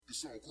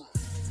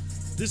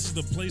This is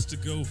the place to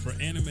go for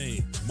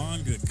anime,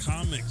 manga,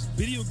 comics,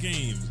 video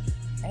games,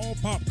 all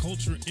pop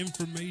culture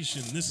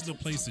information. This is the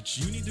place that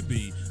you need to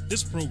be.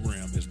 This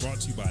program is brought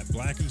to you by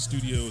Blacken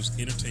Studios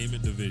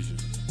Entertainment Division.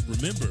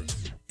 Remember,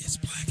 it's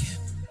Blacken.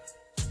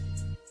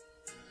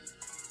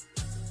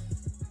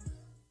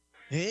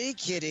 Hey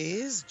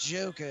kiddies,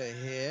 Joker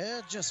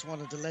here. Just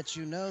wanted to let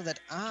you know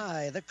that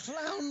I, the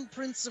Clown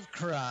Prince of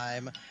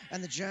Crime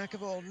and the Jack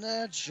of All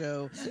Nerd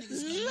Show,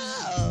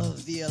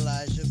 love the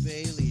Elijah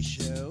Bailey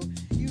Show.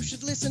 You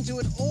should listen to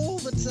it all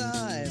the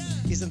time.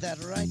 Isn't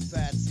that right,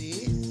 Patsy?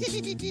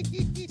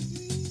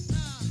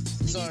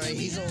 Sorry,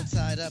 he's all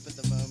tied up at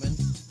the moment.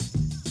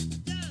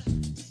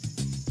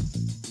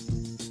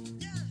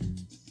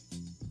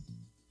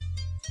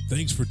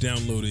 Thanks for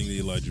downloading the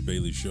Elijah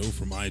Bailey Show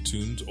from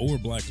iTunes or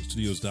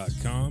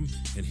blackenstudios.com.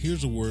 And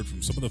here's a word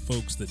from some of the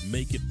folks that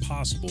make it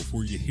possible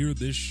for you to hear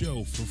this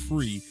show for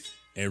free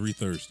every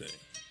Thursday.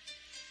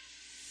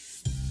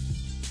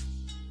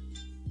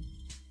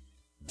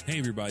 Hey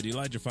everybody,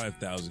 Elijah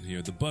 5000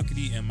 here, the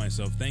Buckety and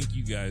myself. Thank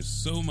you guys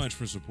so much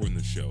for supporting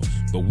the show.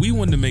 But we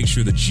wanted to make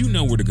sure that you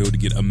know where to go to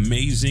get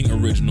amazing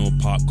original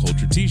pop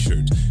culture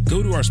t-shirts.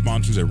 Go to our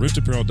sponsors at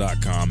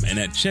riftapparel.com and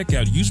at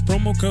checkout use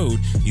promo code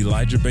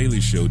Elijah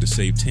Bailey Show to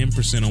save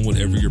 10% on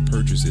whatever your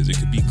purchase is. It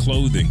could be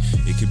clothing,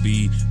 it could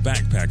be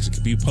backpacks, it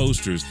could be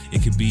posters,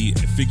 it could be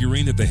a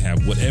figurine that they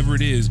have. Whatever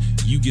it is,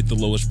 you get the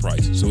lowest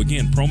price. So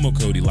again, promo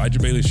code Elijah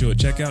Bailey Show at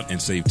checkout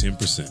and save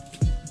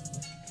 10%.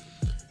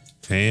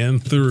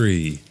 And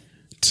 3,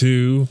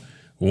 2,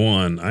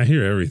 1. I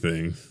hear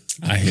everything.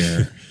 I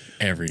hear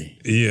every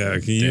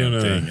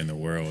thing in the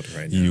world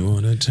right now. You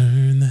want to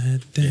turn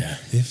that down? Yeah.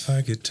 If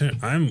I could turn.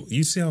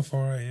 You see how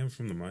far I am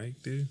from the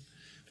mic, dude?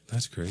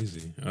 That's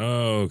crazy.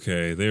 Oh,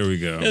 okay. There we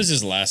go. It was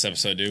just the last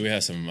episode, dude. We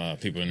had some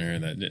people in here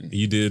that didn't.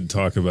 You did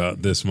talk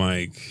about this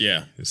mic.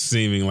 Yeah. It's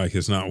seeming like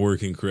it's not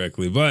working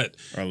correctly, but.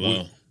 Or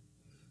low.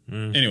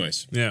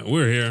 Anyways. Yeah,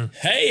 we're here.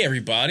 Hey,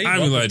 everybody.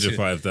 I'm Elijah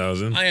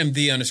 5000. I am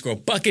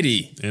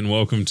the_Buckety. And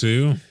welcome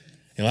to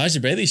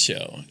Elijah Bailey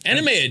Show.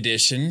 Anime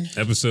Edition.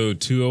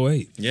 Episode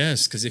 208.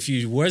 Yes, because if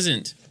you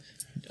wasn't...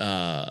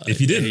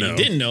 if you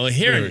didn't know,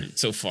 hearing it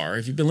so far,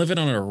 if you've been living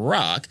on a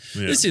rock,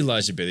 This is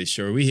Elijah Bailey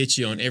Show. We hit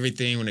you on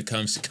everything when it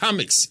comes to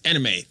comics,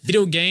 anime,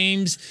 video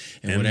games,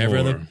 and whatever more.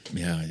 other...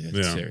 Yeah,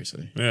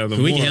 seriously. Yeah,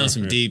 we can handle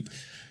some deep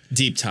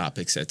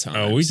topics at times.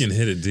 Oh, we can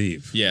hit it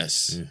deep.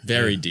 Yes,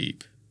 very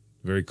deep.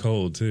 Very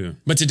cold, too.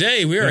 But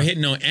today, we are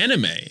hitting on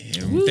anime.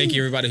 And thank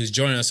you, everybody who's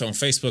joining us on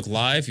Facebook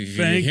Live. If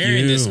you're Thank hearing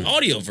you. this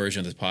audio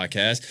version of this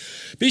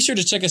podcast, be sure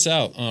to check us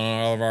out on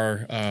all of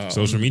our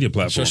social media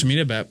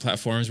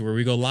platforms where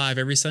we go live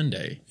every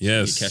Sunday.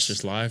 Yes. You catch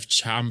us live,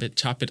 chop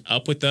it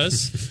up with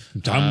us.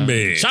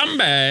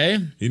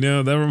 Chambe. You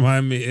know, that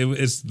reminded me,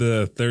 it's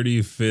the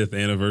 35th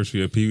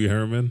anniversary of Pee Wee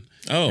Herman.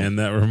 Oh. And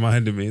that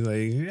reminded me,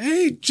 like,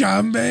 hey,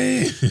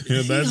 Chambe.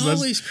 He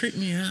always creeped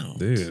me out.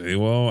 Dude,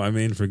 well, I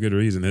mean, for good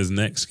reason. His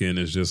neck skin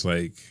is just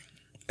like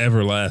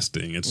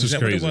everlasting. It's just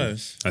crazy. What it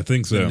was? I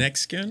think so. The neck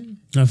skin?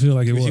 I feel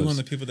like it was. Was he one of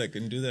the people that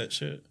couldn't do that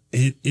shit?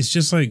 It's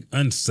just like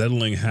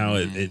unsettling how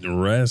it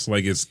rests.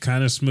 Like it's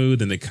kind of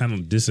smooth and it kind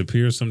of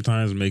disappears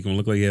sometimes, make him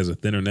look like he has a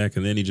thinner neck,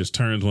 and then he just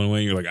turns one way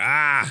and you're like,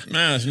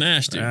 no, it's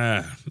nasty.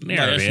 That's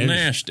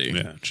nasty.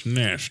 Yeah, it's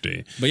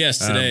nasty. But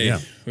yes, today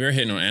we are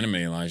hitting on anime,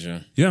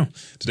 Elijah. Yeah,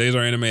 today's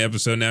our anime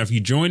episode. Now, if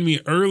you joined me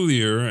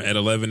earlier at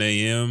 11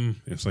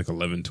 a.m., it's like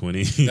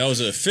 11:20. That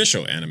was an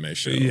official anime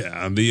show.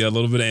 Yeah, a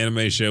little bit of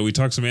anime show. We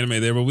talked some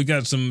anime there, but we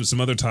got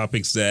some other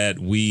topics that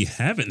we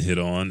haven't hit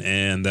on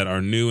and that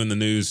are new in the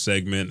news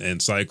segment and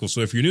cycle.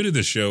 So if you're new to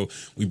the show,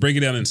 we break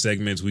it down in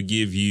segments. We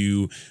give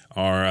you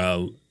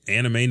our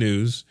anime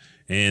news,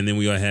 and then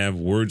we have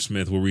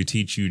Wordsmith, where we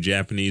teach you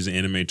Japanese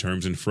anime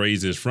terms and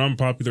phrases from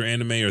popular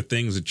anime or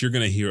things that you're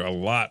going to hear a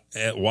lot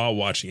while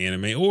watching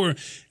anime. Or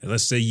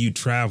let's say you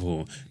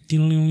travel to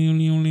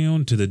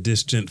the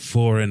distant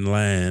foreign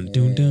land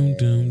of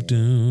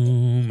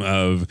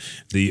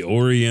the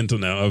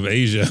Oriental, of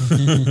Asia.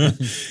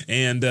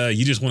 And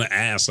you just want to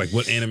ask, like,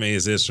 what anime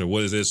is this or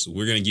what is this?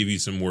 We're going to give you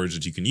some words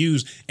that you can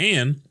use.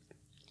 And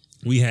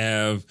we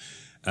have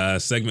a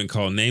segment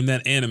called Name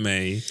That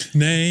Anime.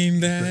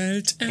 Name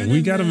That Anime.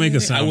 We got to make a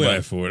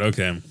soundbite for it.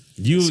 Okay.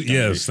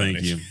 Yes,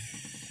 thank you.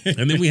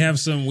 And then we have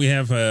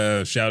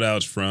shout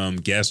outs from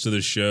guests of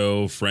the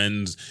show,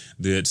 friends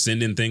that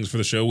send in things for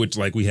the show, which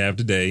like we have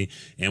today.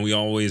 And we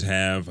always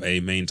have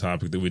a main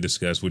topic that we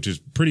discuss, which is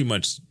pretty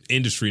much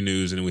industry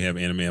news. And then we have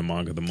anime and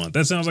manga of the month.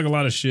 That sounds like a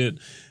lot of shit.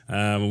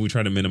 But we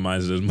try to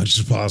minimize it as much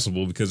as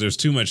possible because there's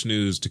too much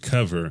news to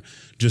cover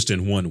just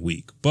in 1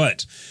 week.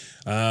 But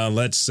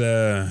let's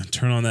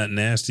turn on that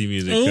nasty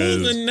music. Oh,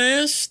 the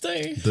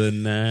nasty. The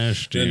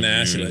nasty,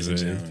 ladies and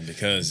gentlemen,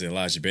 because the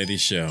Elijah Bailey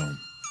Show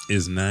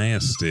is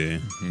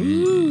nasty.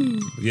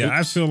 Yeah,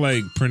 I feel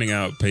like printing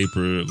out paper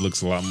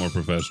looks a lot more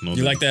professional.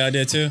 You like that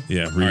idea too?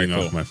 Yeah, reading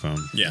off my phone.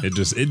 Yeah, it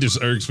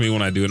just irks me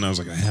when I do it, and I was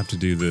like, I have to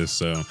do this.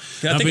 So I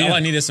think all I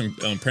need is some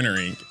printer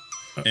ink,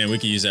 and we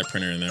can use that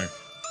printer in there.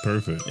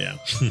 Perfect. Yeah.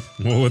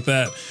 Well, with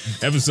that,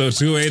 episode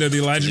 208 of the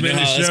Elijah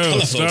Bailey Show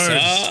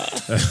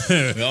starts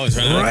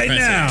right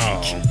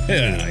now.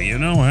 Yeah, you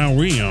know how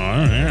we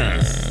are.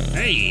 Yeah.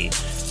 Hey,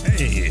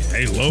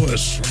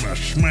 Lois, I'm gonna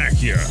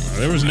smack you.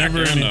 There was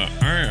never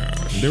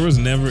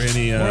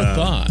any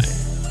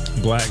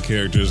black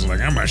characters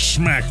like, I'm gonna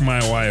smack my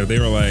wife. They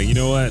were like, you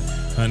know what,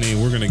 honey,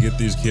 we're gonna get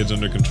these kids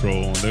under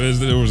control.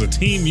 There was a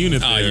team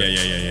unit there.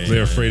 Yeah. They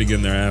were afraid of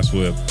getting their ass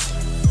whipped.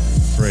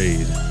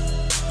 Afraid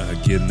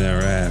of getting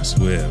their ass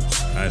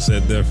whipped. I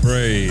said they're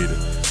afraid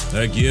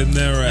of getting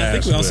their ass whipped. I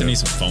think we also need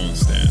some phone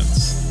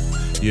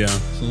stands. Yeah.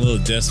 Some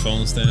little desk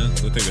phone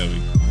stands. I think that'd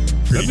be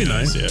pretty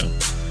nice. Yeah.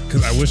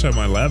 Because I wish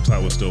my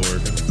laptop was still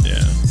working.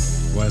 Yeah.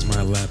 Why is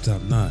my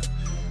laptop not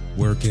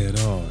work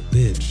at all?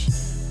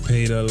 Bitch,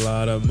 paid a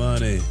lot of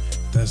money.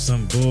 That's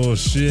some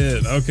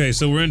bullshit. Okay,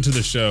 so we're into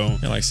the show.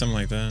 Yeah, like something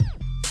like that.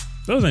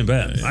 Those ain't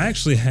bad. Yeah. I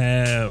actually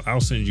have. I'll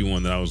send you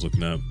one that I was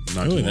looking up.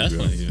 Oh, that's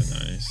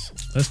nice.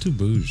 That's too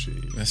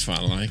bougie. That's fine.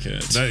 I like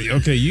it.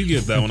 Okay, you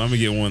get that one. I'm gonna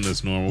get one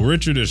that's normal.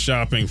 Richard is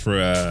shopping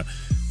for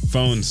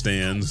phone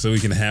stands so we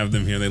can have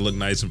them here. They look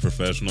nice and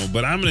professional.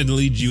 But I'm gonna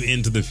lead you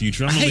into the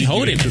future. I hate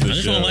holding it. I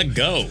just want to let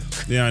go.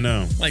 Yeah, I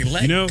know. Like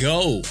let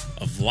go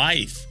of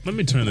life. Let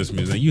me turn this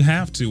music. You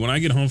have to. When I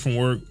get home from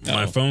work,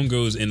 my phone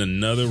goes in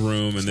another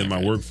room, and then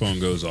my work phone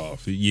goes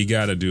off. You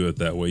got to do it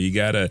that way. You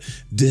got to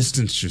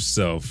distance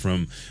yourself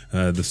from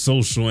the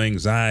social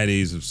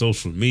anxieties of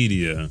social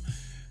media.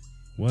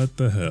 What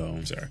the hell?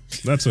 Sorry.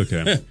 That's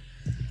okay.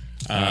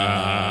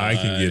 I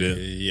can get it.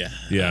 Yeah.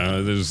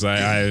 There's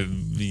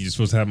you're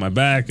supposed to have my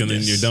back, and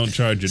then you don't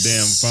charge your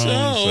damn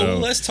phone. So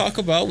let's talk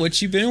about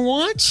what you've been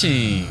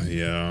watching.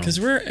 Yeah. Because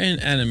we're in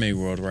anime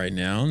world right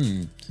now,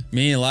 and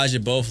me and Elijah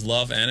both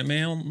love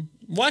anime.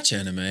 Watch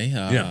anime.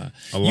 A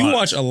lot. You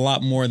watch a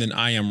lot more than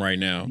I am right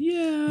now.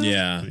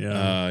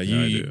 Yeah.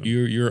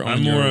 You're on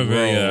I'm more your of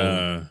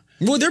roll.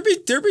 Well, there be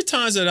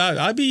times that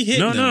I be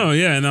hitting them.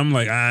 And I'm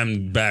like,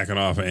 I'm backing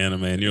off of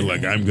anime, and you're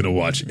like, I'm gonna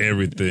watch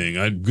everything.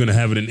 I'm gonna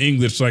have it in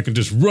English so I can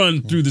just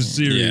run through the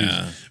series,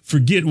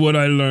 forget what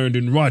I learned,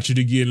 and watch it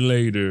again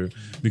later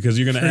because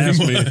you're gonna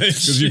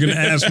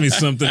ask me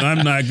something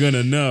I'm not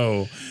gonna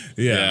know.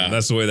 Yeah,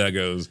 that's the way that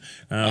goes.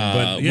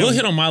 But we'll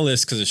hit on my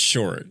list because it's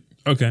short.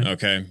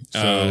 Okay.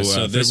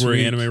 So this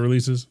February anime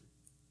releases.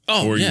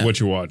 Oh, or what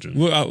you're watching?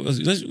 Well, we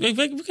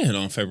can hit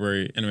on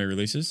February anime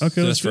releases. Okay,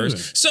 so let's that's do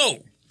first.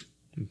 So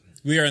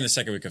we are in the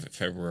second week of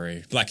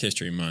February, Black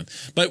History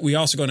Month, but we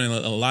also going to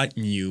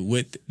enlighten you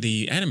with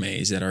the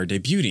animes that are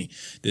debuting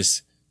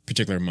this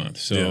particular month.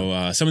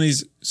 So some of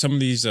these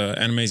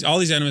animes, all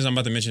these animes I'm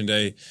about to mention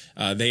today,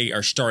 they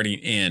are starting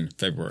in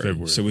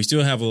February. So we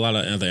still have a lot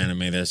of other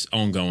anime that's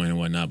ongoing and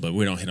whatnot, but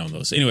we don't hit on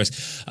those.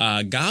 Anyways,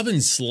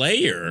 Goblin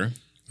Slayer.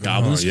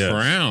 Goblin's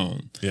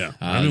Crown. Yeah.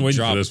 I've been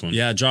waiting for this one.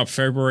 Yeah, dropped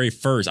February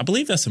 1st. I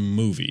believe that's a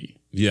movie.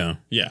 Yeah.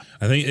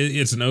 I think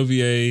it's an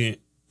OVA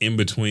in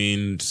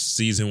between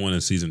season 1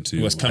 and season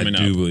 2. What's coming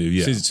up? I do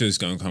believe, Season 2 is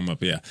going to come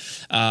up,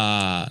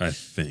 I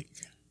think.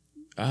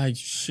 I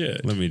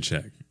should. Let me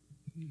check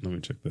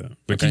that.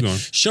 But keep going.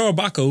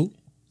 Shorobaku,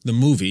 the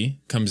movie,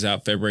 comes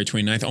out February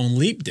 29th on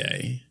Leap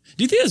Day.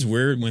 Do you think it's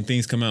weird when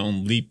things come out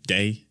on Leap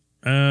Day?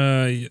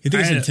 You think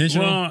it's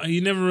intentional? Well,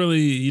 you never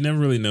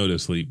really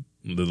notice the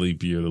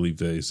leap year, the leap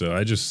day. So I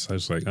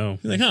was like, oh.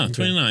 You're like, okay.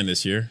 29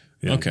 this year.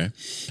 Yeah. Okay.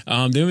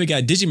 Then we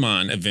got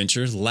Digimon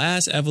Adventures.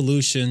 Last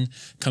Evolution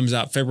comes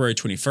out February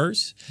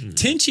 21st.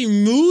 Tenchi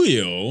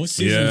Muyo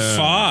Season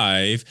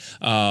 5.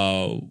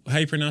 How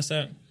you pronounce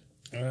that?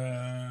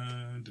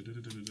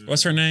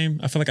 What's her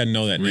name? I feel like I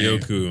know that name.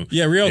 Ryoku.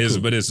 Yeah,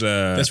 Ryoku. But it's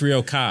that's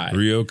Ryokai.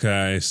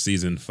 Ryokai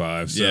Season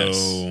 5. So I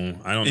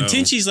don't know. And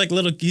Tenchi's like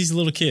he's a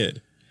little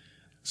kid.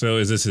 So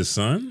is this his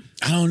son?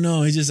 I don't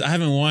know. I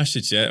haven't watched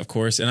it yet, of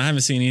course, and I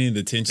haven't seen any of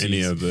the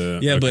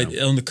Tenchis. Yeah, okay. But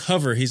on the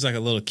cover, he's like a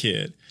little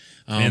kid.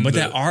 But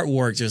that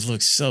artwork just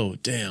looks so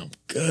damn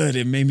good.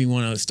 It made me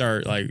want to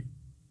start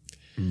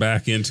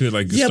back into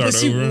it, start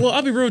over. Well,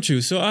 I'll be real with you.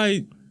 So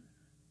I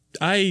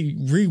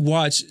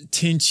rewatched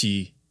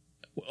Tenchi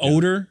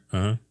older,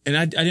 and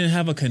I didn't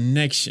have a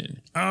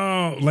connection.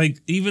 Oh,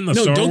 even the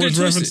Star Wars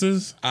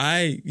references?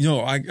 I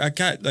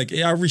got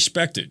I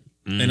respect it.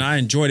 And I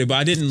enjoyed it, but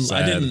I didn't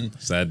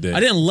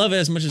love it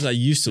as much as I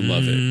used to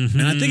love it.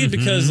 And I think it's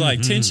because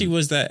Tenchi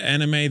was that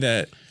anime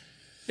that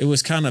it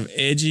was kind of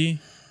edgy.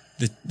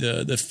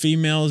 The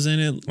females in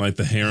it, like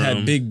the harem,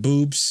 had big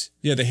boobs.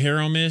 Yeah, the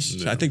harem-ish.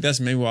 Yeah. I think that's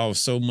maybe why I was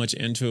so much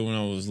into it when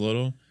I was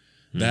little.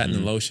 That and the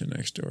lotion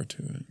next door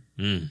to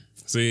it.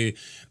 See,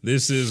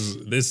 this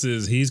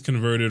is he's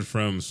converted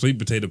from sweet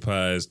potato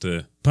pies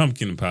to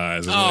pumpkin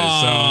pies.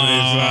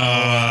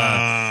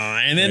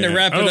 And then to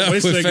wrap it up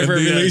with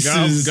February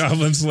releases,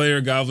 Goblin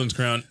Slayer, Goblin's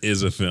Crown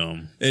is a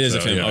film. It is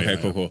a film. Okay,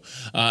 cool.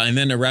 And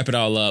then to wrap it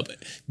all up,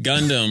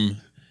 Gundam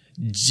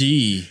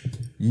G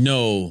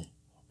No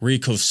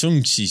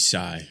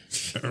Rikosungshisai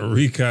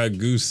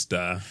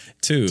Rikagusta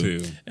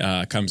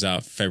 2 comes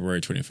out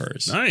February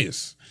 21st.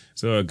 Nice.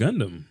 So a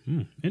Gundam.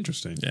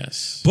 Interesting.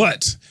 Yes.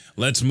 But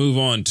let's move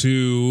on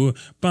to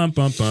What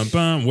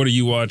are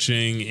you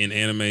watching in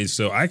anime?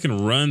 So I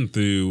can run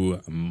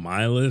through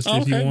my list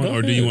if you want,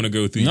 or do you want to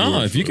go through?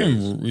 No, if you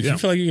can, if you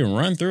feel like you can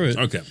run through it.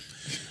 Okay,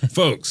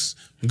 folks,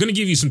 I'm going to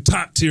give you some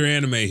top tier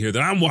anime here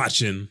that I'm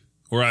watching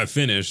or I've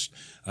finished,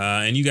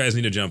 and you guys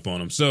need to jump on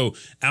them. So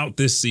out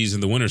this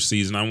season, the winter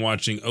season, I'm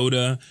watching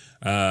Oda.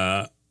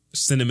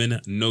 Cinnamon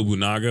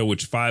Nobunaga,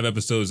 which 5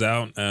 episodes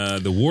out.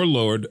 The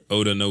warlord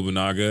Oda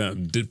Nobunaga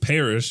did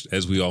perish,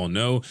 as we all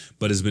know,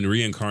 but has been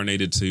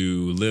reincarnated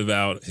to live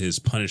out his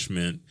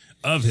punishment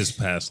of his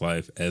past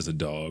life as a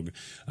dog.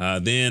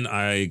 Then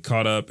I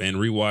caught up and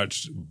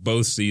rewatched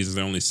both seasons.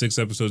 There are only 6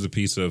 episodes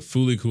apiece of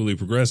Fooly Cooly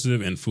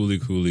Progressive and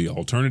Fooly Cooly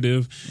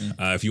Alternative.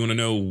 If you want to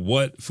know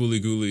what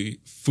Fooly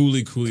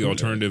Cooly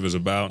Alternative is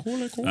about,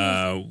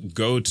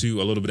 go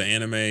to a little bit of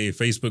anime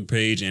Facebook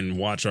page and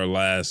watch our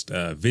last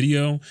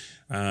video.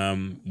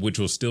 Which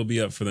will still be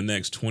up for the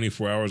next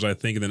 24 hours, I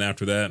think. And then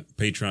after that,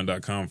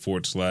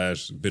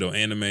 patreon.com/Bito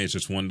Anime. It's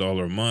just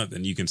 $1 a month.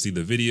 And you can see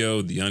the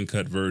video, the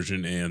uncut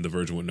version, and the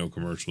version with no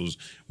commercials,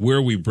 where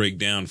we break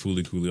down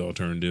Fooly Cooly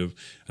Alternative.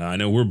 I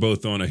know we're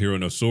both on A Hero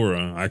No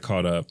Sora. I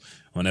caught up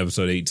on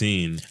episode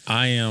 18.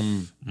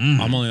 I'm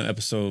only on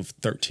episode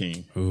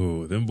 13.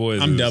 Oh, them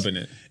boys. I'm dubbing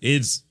it.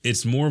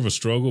 It's more of a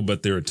struggle,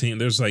 but they're a team.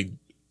 There's like,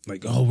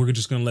 oh, we're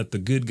just going to let the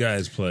good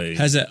guys play.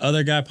 Has that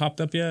other guy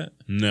popped up yet?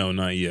 No,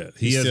 not yet.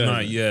 He has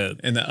not yet.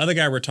 And the other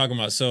guy we're talking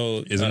about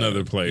is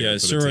another player. Yeah,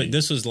 Sura,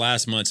 this was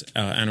last month's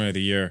anime of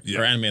the year,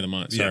 or anime of the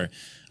month, sorry.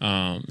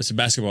 It's a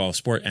basketball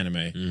sport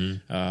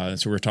anime.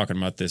 So we're talking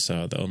about this.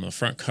 On the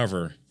front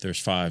cover, there's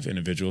 5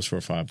 individuals for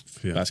a 5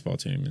 basketball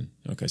team.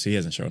 And so he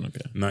hasn't shown up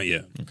yet. Not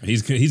yet. Okay.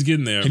 He's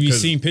getting there. Have you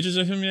seen pictures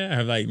of him yet?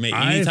 Have made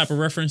any type of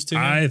reference to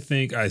him? I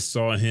think I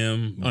saw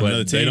him,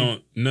 but they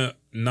don't. No,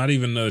 not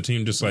even another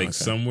team. Just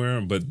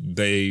somewhere, but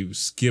they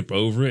skip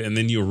over it, and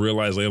then you'll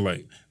realize later,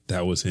 like,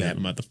 that was him. That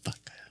motherfucker.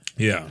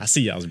 Yeah, I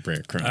see y'all's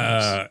breadcrumbs.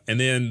 And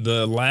then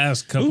the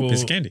last couple,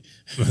 it's candy.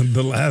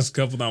 The last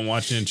couple that I'm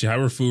watching,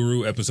 Chihiro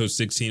Furu episode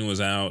 16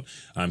 was out.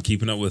 I'm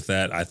keeping up with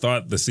that. I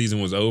thought the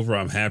season was over.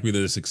 I'm happy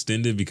that it's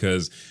extended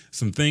because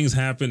some things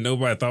happened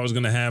nobody thought was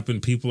going to happen.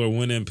 People are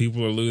winning,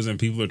 people are losing,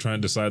 people are trying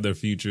to decide their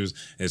futures.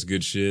 It's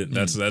good shit.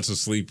 That's a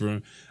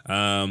sleeper.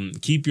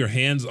 Keep your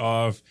hands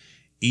off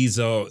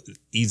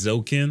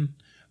Izoken.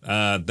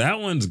 That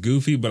one's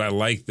goofy, but I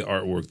like the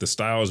artwork. The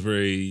style is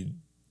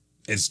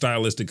it's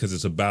stylistic because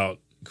it's about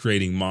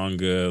creating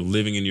manga,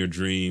 living in your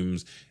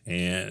dreams,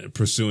 and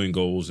pursuing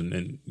goals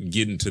and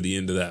getting to the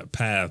end of that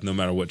path, no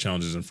matter what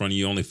challenges in front of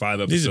you. Only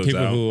 5 episodes out. These are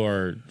people who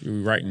are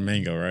writing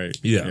manga, right?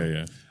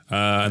 Yeah.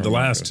 The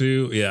last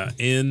 2,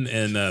 In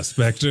and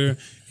Spectre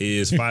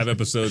is 5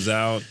 episodes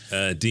out.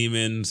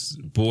 Demons,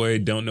 boy,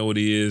 don't know what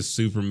he is.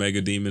 Super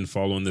mega demon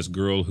following this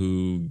girl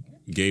who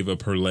gave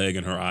up her leg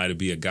and her eye to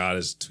be a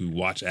goddess to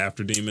watch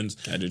after demons.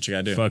 Gotta do what you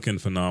gotta do. Fucking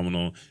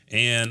phenomenal.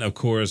 And of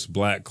course,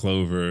 Black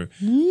Clover.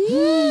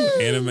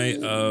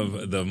 Anime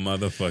of the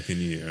motherfucking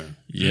year.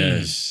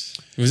 Yes.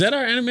 Was that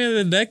our anime of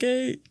the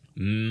decade?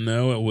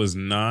 No, it was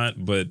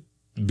not, but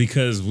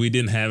because we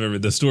didn't have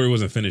the story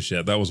wasn't finished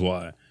yet. That was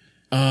why.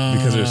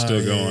 Because they're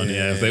still going.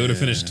 Yeah, if they would have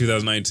finished in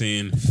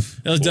 2019.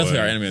 That was definitely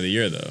our anime of the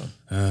year, though.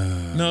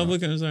 No,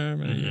 look at our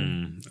anime of the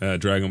year.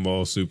 Dragon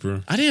Ball Super.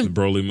 The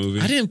Broly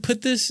movie. I didn't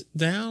put this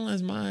down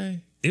as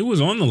my. It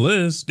was on the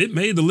list. It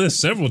made the list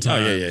several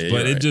times.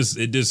 But it just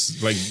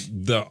like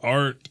the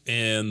art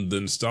and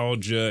the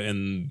nostalgia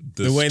and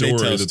the way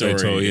story they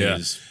told. Yeah,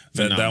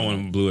 that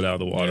one blew it out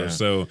of the water. Yeah.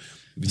 So.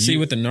 See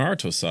with the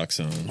Naruto socks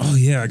on. Oh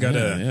yeah, I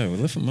gotta. Yeah, we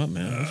lift them up,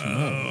 man. Lift them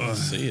up.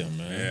 Let's see them,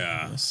 man.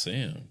 Yeah, let's see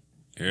them.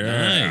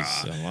 Yeah.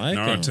 Nice. I like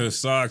Naruto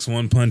socks,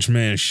 One Punch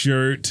Man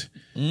shirt.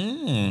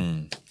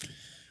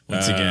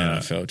 Once again,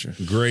 I felt you.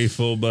 Gray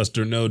full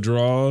buster, no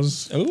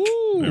draws.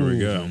 Ooh, there we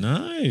go.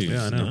 Nice.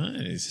 Yeah, I know.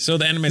 Nice. So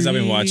the animes I've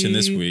been watching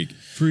this week.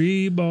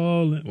 Free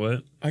ball.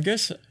 What? I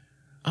guess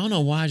I don't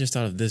know why I just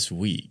thought of this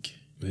week.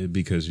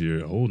 Because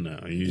you're old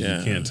now. You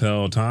can't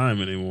tell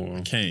time anymore.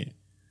 I can't.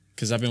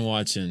 Because I've been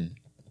watching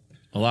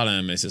a lot of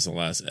anime since the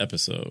last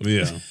episode.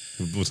 Yeah.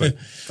 It was like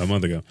a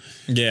month ago.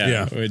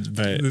 Yeah.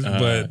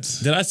 But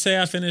did I say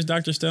I finished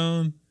Dr.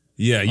 Stone?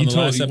 Yeah, you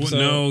told me.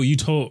 No, you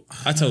told.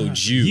 I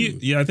told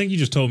you. I think you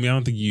just told me. I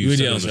don't think you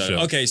said on the show.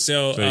 Okay,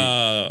 so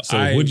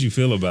what'd you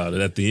feel about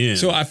it at the end?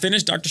 So I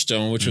finished Dr.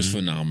 Stone, which was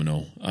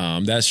phenomenal.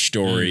 That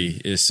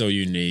story is so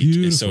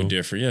unique. It's so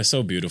different. Yeah,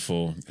 so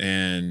beautiful.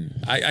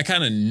 And I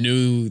kind of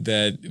knew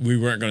that we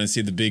weren't going to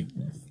see the big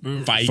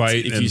fight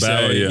if you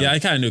battle, say. Yeah, I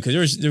kind of knew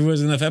because there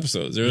was enough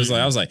episodes. There was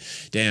I was like,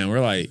 damn,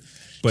 we're like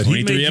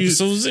 23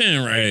 episodes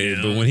in right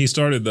now. But when he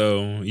started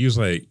though, he was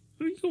like,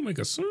 you gonna make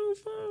a song?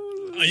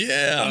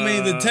 Yeah, I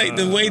mean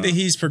the way that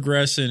he's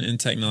progressing in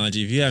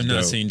technology. If you have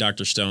not seen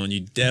Dr. Stone, you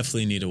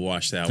definitely need to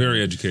watch that.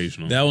 Very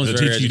educational. That one's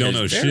very educational. You don't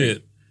know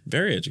shit.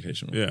 Very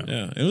educational.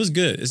 Yeah, It was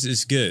good.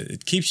 It's good.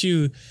 It keeps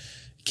you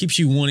keeps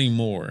you wanting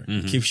more.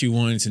 Keeps you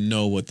wanting to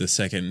know what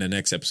the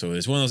next episode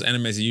is. One of those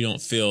animes that you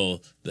don't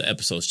feel the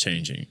episodes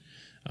changing.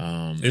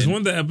 It's one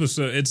of the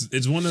episodes.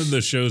 It's one of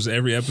the shows.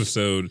 Every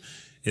episode,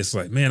 it's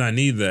like, man, I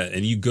need that.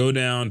 And you go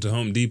down to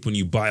Home Depot and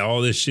you buy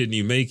all this shit and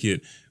you make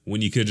it when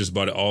you could just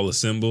bought it all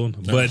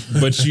assembled.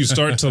 But you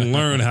start to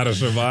learn how to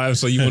survive,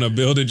 so you want to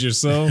build it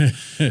yourself.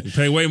 You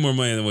pay way more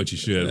money than what you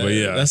should. But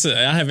yeah,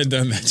 I haven't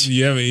done that.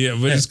 You haven't yet,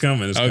 but it's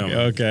coming. It's coming.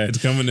 Okay,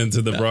 it's coming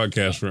into the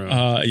broadcast room.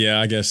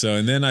 Yeah, I guess so.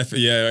 And then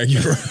you're right.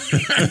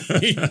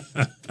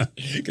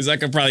 Because I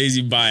could probably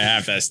easily buy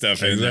half that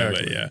stuff in there.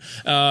 But yeah,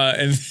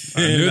 and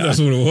I knew that's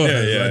what it was.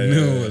 I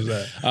knew it was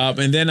that.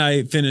 And then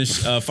I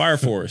finished Fire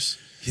Force.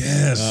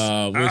 Yes.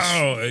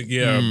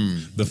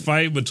 The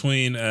fight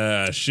between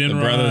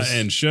Shinra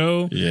and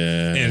Sho.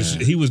 Yeah. And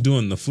he was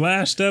doing the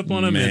flash step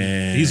on him. Man.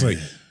 And he's like,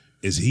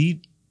 is he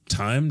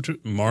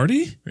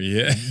Marty?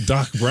 Yeah.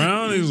 Doc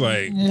Brown? He's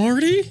like,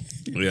 Marty?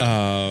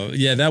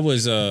 Yeah. That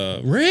was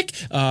Rick.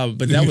 But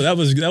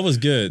that was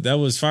good. That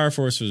was Fire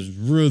Force was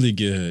really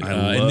good.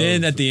 And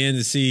then at the end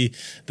to see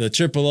the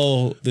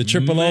triple OG,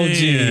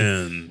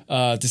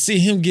 to see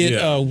him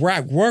get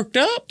worked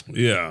up.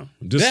 Yeah.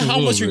 That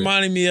almost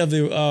reminded me of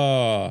the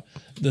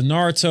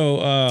Naruto,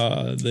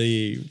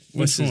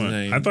 what's his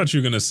name? I thought you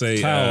were gonna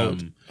say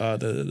the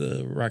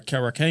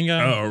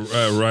Raikanga.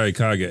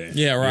 Raikage.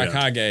 Yeah,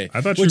 Raikage. Yeah.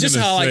 I thought you were just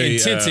gonna how say,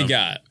 intense he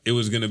got. It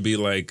was gonna be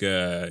like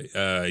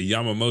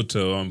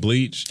Yamamoto on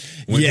Bleach.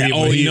 When he pulled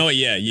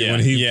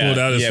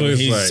out his sword,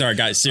 he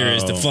got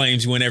serious. The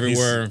flames went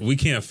everywhere. We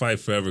can't fight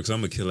forever because I'm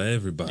gonna kill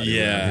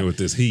everybody around here with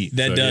this heat.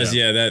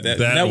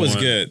 That was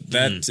good.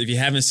 If you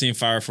haven't seen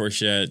Fire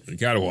Force yet, you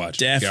gotta watch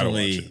it.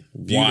 Definitely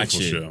watch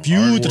it. Show.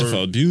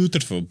 Beautiful.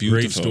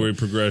 Great story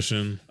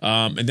progression.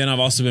 And then I've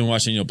also been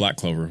watching Black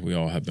Clover. We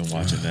all have been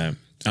watching that.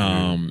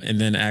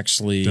 And then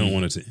actually don't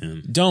want it to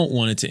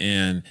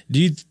end.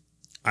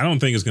 I don't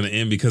think it's going to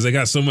end because they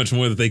got so much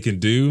more that they can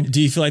do.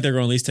 Do you feel like they're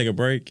going to at least take a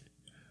break?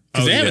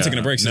 Because they haven't taken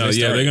a break since they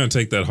started. They're going to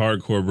take that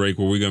hardcore break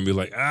where we're going to be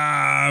like,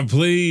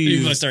 please.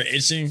 You're going to start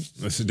itching?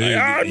 Dude,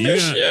 I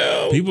miss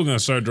you. People are going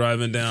to start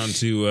driving down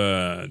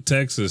to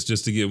Texas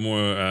just to get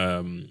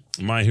more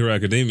My Hero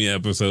Academia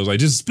episodes.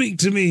 Like, just speak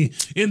to me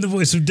in the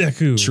voice of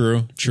Deku.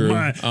 True.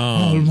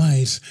 All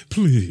Might,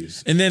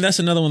 please. And then that's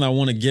another one I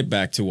want to get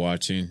back to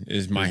watching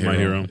is My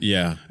Hero.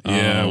 Yeah.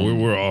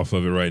 We're off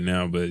of it right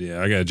now, but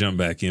I got to jump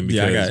back in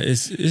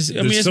because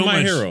it's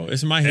My Hero.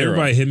 It's My Hero.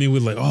 Everybody hit me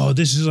with like, oh,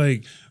 this is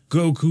like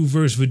Goku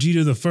versus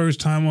Vegeta the first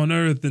time on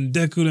Earth, and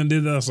Deku done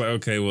did that. I was like,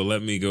 okay, well,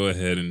 let me go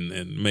ahead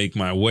and make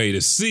my way to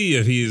see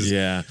if he's...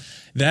 Yeah.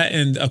 That,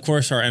 and of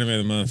course, our anime of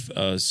the month,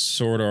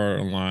 Sword Art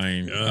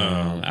Online,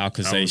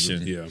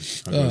 Alicization.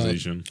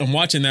 Alicization. I'm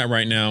watching that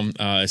right now.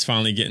 It's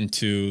finally getting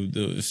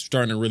to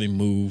starting to really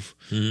move.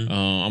 Mm-hmm.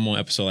 I'm on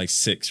episode like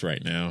 6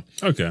 right now.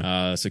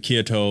 Okay. So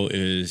Kyoto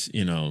is,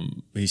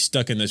 he's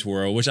stuck in this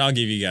world, which I'll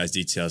give you guys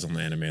details on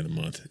the anime of the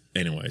month.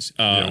 Anyways,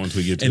 once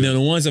we get to and then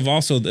the ones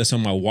that's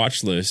on my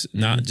watch list,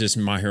 not just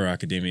My Hero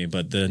Academia,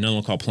 but another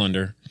one called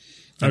Plunder.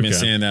 I've been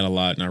saying that a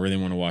lot, and I really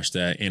want to watch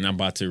that. And I'm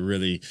about to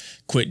really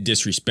quit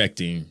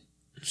disrespecting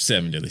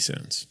 7 Deadly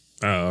Sins.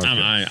 Oh,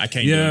 okay. I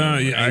can't do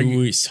it.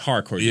 It's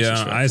hardcore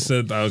disrespectful. I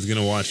said I was going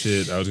to watch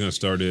it. I was going to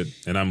start it,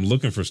 and I'm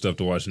looking for stuff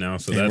to watch now.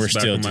 So and that's we're back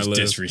still on my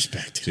list.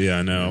 Disrespected. Yeah,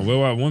 I know. What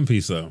about One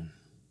Piece, though?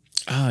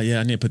 I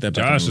need to put that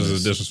back on my list. Josh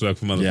is a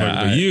disrespectful motherfucker,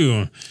 but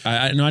you...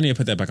 I need to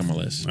put that back on my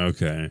list.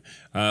 Okay.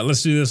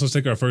 Let's do this. Let's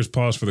take our first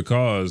pause for the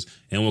cause,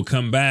 and we'll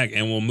come back,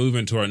 and we'll move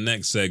into our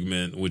next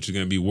segment, which is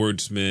going to be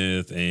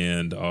Wordsmith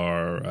and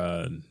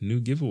our new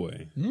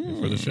giveaway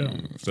for the show.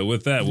 So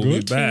with that, we'll be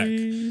back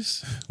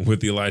with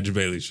the Elijah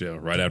Bailey Show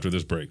right after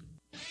this break.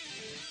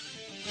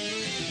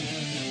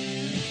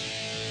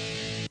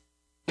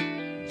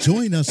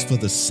 Join us for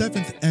the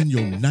 7th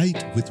annual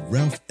Night with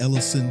Ralph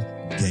Ellison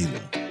Gala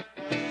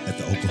at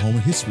the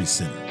Oklahoma History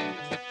Center,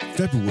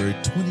 February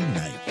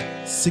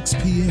 29th, 6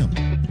 p.m.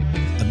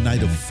 A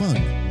night of fun,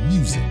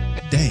 music,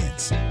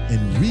 dance,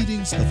 and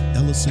readings of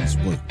Ellison's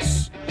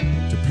works.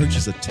 To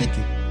purchase a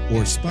ticket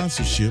or a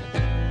sponsorship,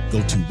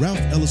 go to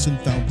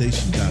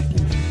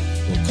ralphellisonfoundation.org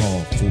or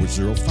call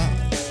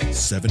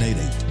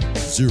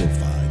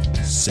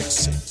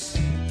 405-788-0566.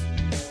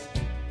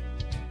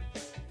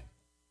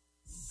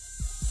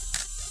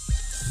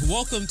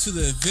 Welcome to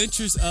the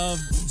Adventures of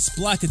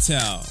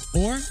Splackatow,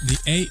 or the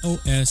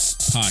AOS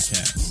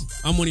podcast.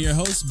 I'm one of your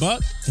hosts,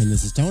 Buck. And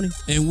this is Tony.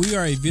 And we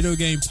are a video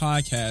game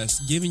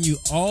podcast giving you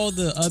all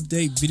the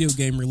update video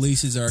game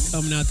releases that are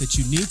coming out that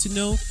you need to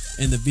know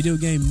and the video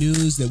game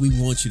news that we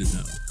want you to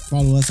know.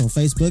 Follow us on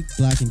Facebook,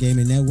 Black and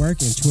Gaming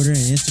Network, and Twitter and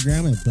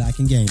Instagram at Black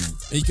and Gaming.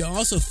 And you can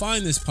also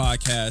find this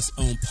podcast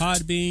on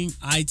Podbean,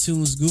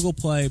 iTunes, Google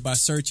Play by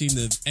searching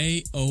the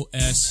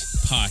AOS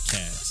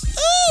podcast.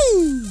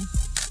 Ooh!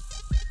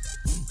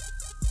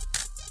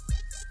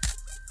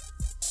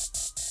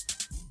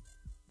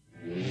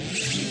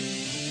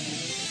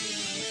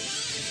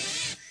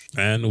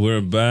 And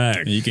we're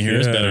back. You can hear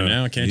us better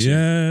now, can't you?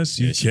 Yes,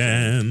 you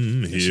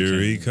can. Here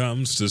he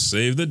comes to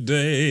save the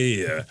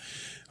day.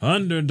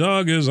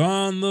 Underdog is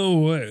on the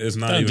way. It's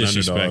not Don't even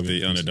disrespect Underdog.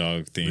 the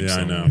Underdog theme Yeah, I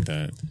song know. like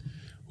that.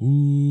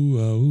 Ooh,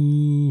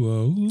 ooh,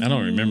 ooh, I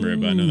don't remember it,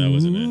 but I know that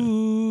wasn't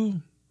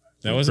it.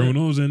 That wasn't it?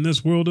 Criminals in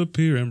this world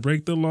appear and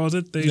break the laws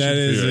that they That should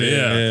is fear. it,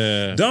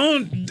 Yeah. yeah.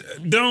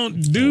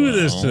 Don't do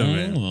this to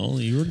me. Well,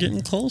 you were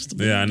getting close to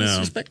being Yeah, I know.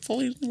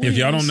 disrespectfully. If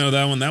y'all don't know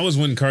that one, that was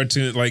when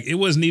cartoon, like, it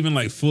wasn't even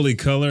like fully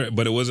color,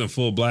 but it wasn't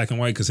full black and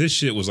white because his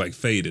shit was like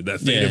faded.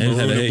 That Yeah, faded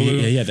maroon and blue.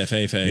 yeah, that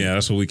fade. Yeah,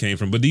 that's where we came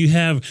from. But do you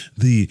have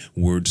the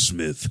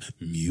wordsmith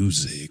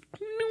music?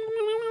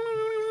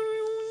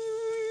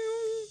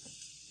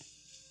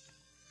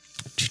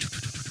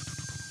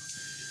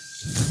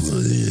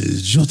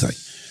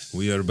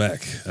 We are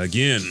back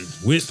again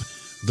with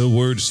the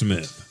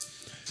wordsmith.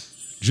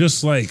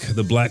 Just like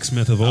the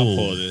blacksmith of I'll old.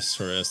 pull this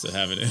for us to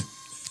have it in.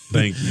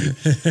 Thank you.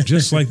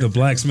 Just like the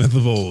blacksmith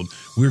of old,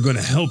 we're going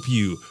to help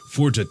you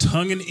forge a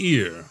tongue and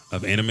ear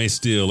of anime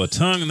steel, a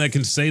tongue that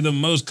can say the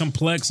most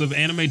complex of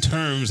anime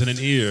terms and an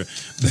ear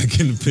that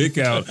can pick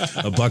out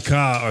a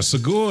baka or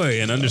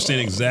sugoi and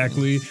understand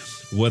exactly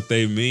what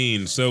they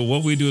mean. So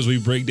what we do is we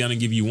break down and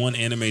give you one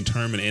anime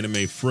term and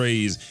anime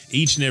phrase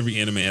each and every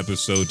anime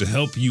episode to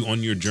help you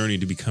on your journey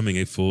to becoming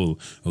a full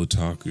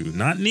otaku.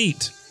 Not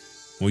neat.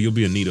 Well, you'll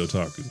be a neat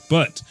otaku,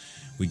 but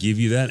we give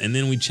you that, and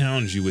then we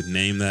challenge you with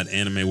Name That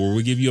Anime, where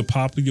we give you a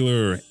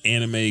popular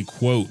anime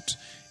quote,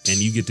 and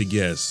you get to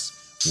guess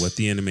what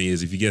the anime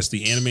is. If you guess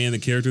the anime and the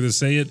character that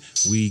say it,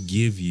 we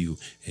give you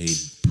a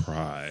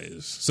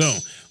prize. So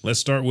let's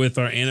start with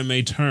our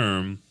anime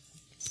term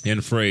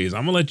and phrase.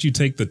 I'm going to let you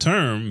take the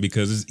term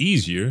because it's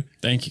easier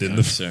Thank you, than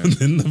kind sir.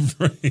 than the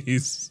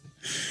phrase.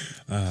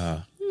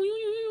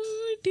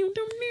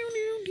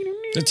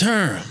 The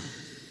term.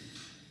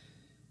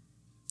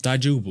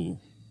 Dajubu.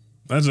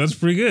 That's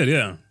pretty good,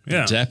 yeah.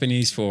 Yeah.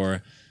 Japanese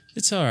for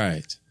it's all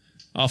right.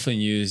 Often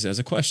used as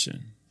a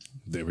question.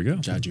 There we go.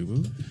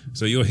 Dajubu.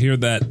 So you'll hear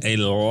that a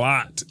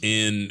lot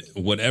in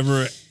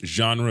whatever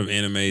genre of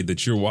anime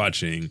that you're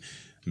watching.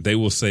 They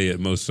will say it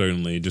most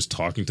certainly, just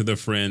talking to their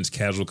friends,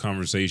 casual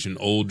conversation,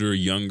 older,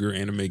 younger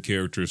anime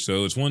characters.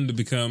 So it's one to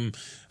become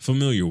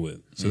familiar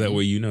with. So that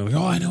way you know, like,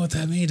 oh, I know what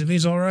that means. It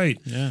means all right.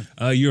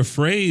 Yeah. Your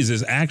phrase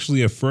is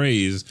actually a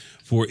phrase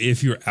for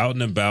if you're out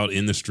and about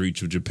in the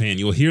streets of Japan.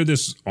 You'll hear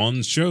this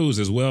on shows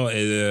as well. God,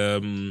 A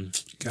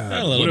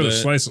little whatever, bit.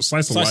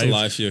 Slice of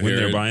life you'll when hear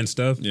they're it. buying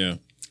stuff. Yeah.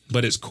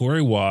 But it's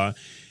kore wa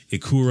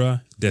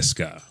ikura desu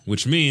ka,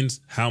 which means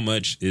how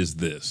much is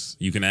this?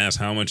 You can ask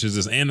how much is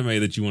this anime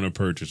that you want to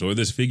purchase, or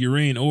this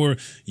figurine, or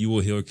you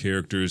will hear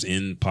characters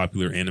in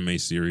popular anime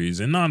series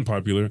and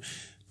non-popular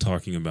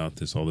talking about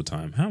this all the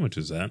time. How much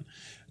is that?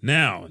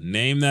 Now,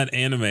 name that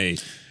anime.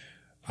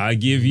 I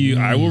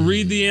will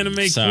read the anime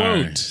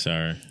quote.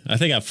 Sorry. I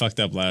think I fucked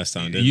up last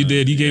time, didn't You I?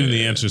 did. You gave me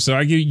the answer. So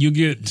you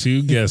get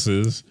two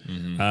guesses.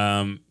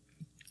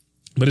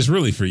 But it's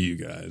really for you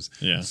guys.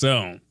 Yeah.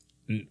 So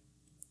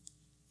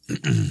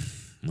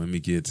let me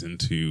get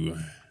into.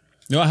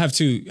 No, I have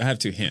two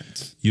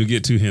hints. You'll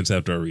get two hints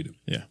after I read it.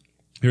 Yeah.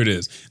 Here it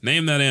is.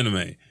 Name that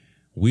anime.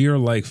 We are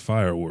like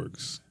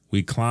fireworks.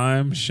 We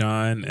climb,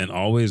 shine, and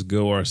always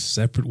go our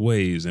separate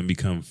ways and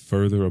become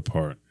further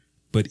apart.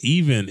 But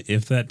even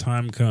if that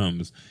time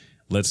comes,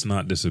 let's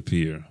not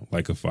disappear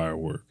like a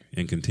firework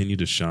and continue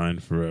to shine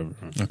forever.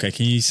 Okay,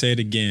 can you say it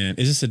again?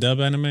 Is this a dub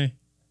anime?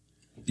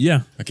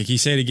 Yeah. Okay, can you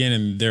say it again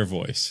in their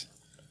voice?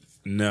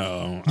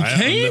 No.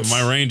 can't?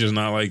 My range is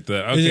not like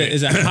that. Okay.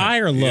 Is it high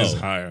or low? It's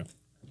higher.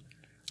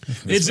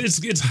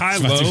 It's high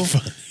about to low. be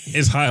fun.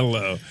 It's high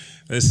low.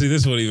 Let's see,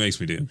 this is what he makes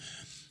me do.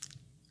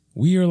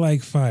 We are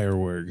like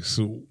fireworks.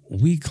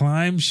 We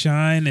climb,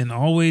 shine, and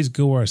always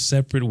go our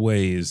separate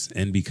ways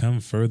and become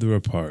further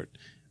apart.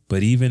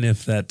 But even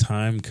if that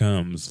time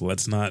comes,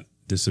 let's not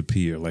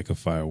disappear like a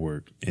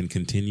firework and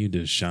continue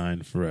to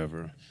shine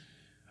forever.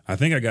 I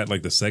think I got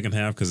like the second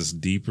half because it's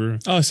deeper.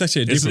 Oh, it's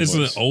actually a deeper It's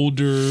voice. an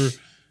older,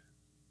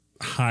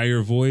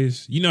 higher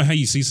voice. You know how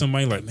you see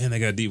somebody like, man, they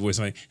got a deep voice.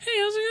 Like, hey,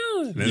 how's it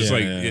going? And it's Yeah,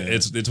 like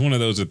yeah. it's one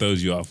of those that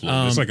throws you off.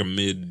 It's like a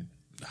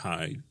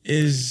mid-high.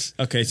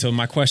 Okay, so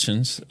my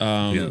questions.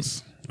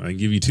 Yes, I can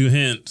give you two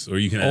hints, or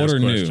you can Old ask or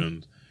new?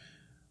 questions.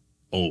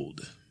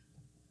 Old.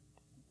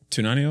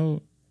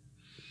 Tunanio?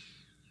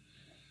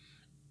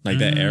 Like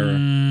that era?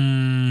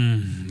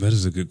 That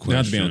is a good question.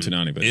 Not to be on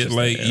Toonami, but it's it just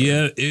like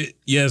that era.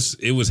 yes,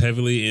 it was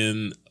heavily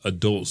in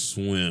Adult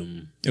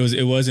Swim. It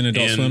was an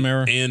Adult Swim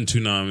era? and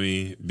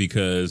Toonami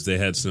because they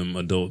had some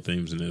adult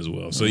themes in it as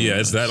well. So yeah,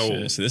 it's that Shit.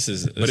 old. So this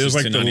is But it was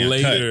like the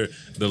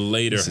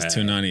later This is half.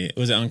 290.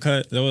 Was it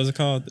Uncut? That was it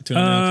called?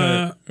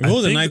 290 Uncut? What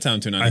was the nighttime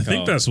 290 I think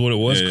called? that's what it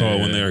was Yeah, called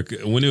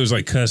yeah, when it was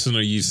like cussing,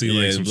 or you see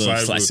like Yeah, some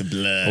blood, slice of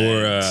blood.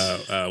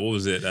 or what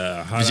was it?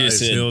 Hot You Ice just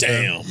said, Hill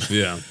 "Damn." Time?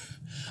 Yeah,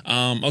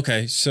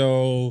 Okay,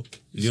 so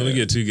you only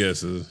get two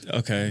guesses.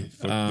 okay.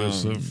 Fuck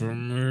this up for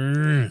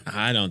me.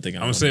 I don't think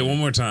I'm gonna say it one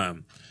more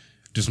time,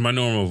 just my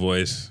normal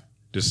voice.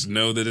 Just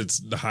know that it's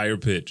the higher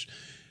pitch.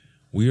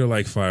 We are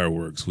like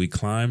fireworks. We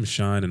climb,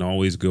 shine, and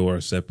always go our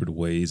separate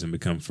ways and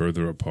become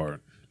further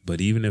apart.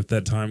 But even if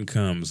that time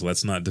comes,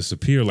 let's not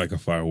disappear like a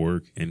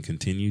firework and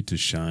continue to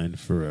shine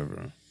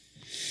forever.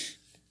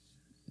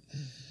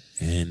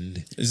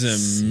 And Is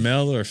it a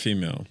male or a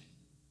female?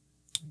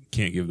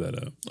 can't give that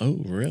up.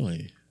 Oh,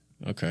 really?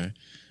 Okay.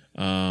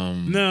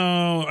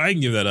 No, I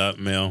can give that up,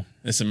 male.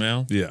 It's a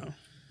male? Yeah.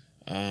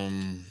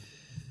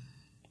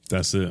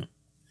 That's it.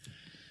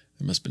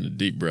 It must have been a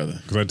deep brother.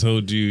 Because I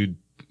told you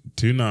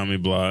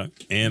Toonami block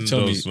and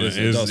Told me Adult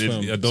Swim.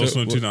 it's Adult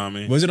Swim So,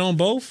 Toonami. Was it on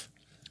both?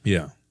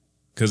 Yeah.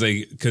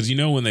 Because you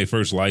know when they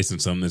first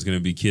license something, it's going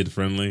to be kid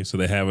friendly, so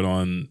they have it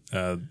on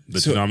the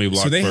Toonami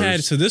block. So they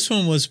first. so this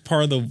one was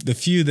part of the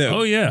few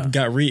that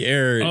got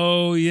re-aired.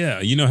 Oh yeah,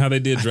 you know how they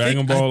did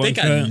Dragon Ball? I think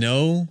uncut? I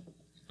know,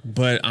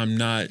 but I'm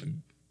not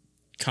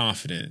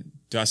confident.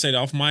 Do I say it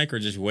off mic or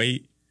just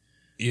wait?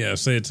 Yeah,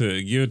 give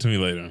it to me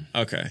later,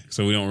 Okay.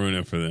 so we don't ruin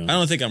it for them. I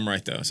don't think I'm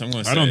right though, so I'm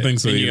going to say I don't it. think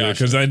so Then you either.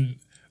 option. Because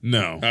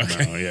no,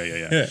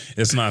 Okay. yeah.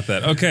 It's not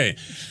that. Okay,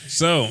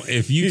 so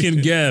if you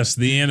can guess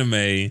the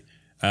anime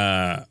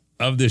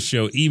of this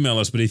show, email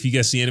us. But if you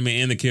guess the anime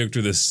and the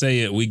character that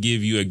say it, we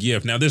give you a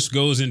gift. Now this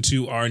goes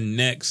into our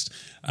next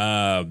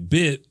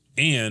bit,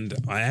 and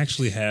I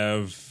actually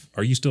have.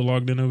 Are you still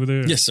logged in over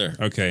there? Yes, sir.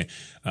 Okay.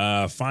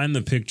 Find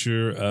the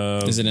picture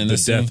of Is it in the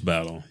this death scene?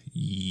 battle.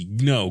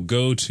 No,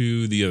 go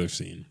to the other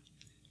scene.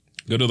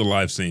 Go to the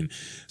live scene.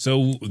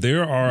 So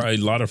there are a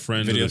lot of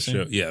friends Video of the scene?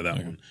 show. Yeah,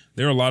 that one.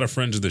 There are a lot of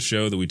friends of the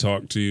show that we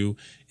talked to,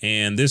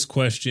 and this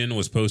question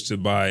was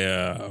posted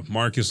by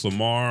Marcus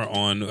Lamar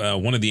on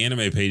one of the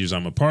anime pages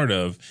I'm a part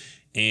of,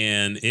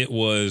 and it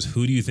was,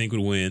 who do you think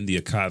would win, the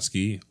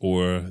Akatsuki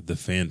or the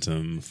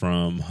Phantom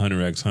from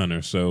Hunter x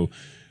Hunter? So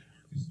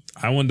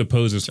I wanted to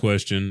pose this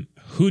question.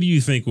 Who do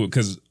you think would,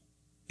 because,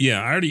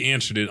 yeah, I already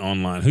answered it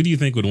online. Who do you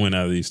think would win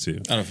out of these two?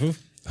 Out of who?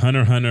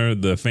 Hunter x Hunter,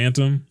 the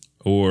Phantom,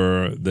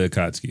 or the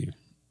Akatsuki?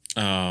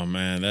 Oh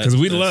man, Because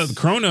we love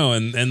Chrono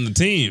and the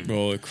team.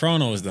 Bro,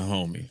 Chrono is the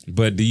homie.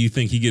 But do you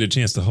think he get a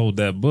chance to hold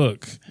that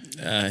book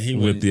He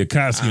with the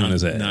Akatsuki on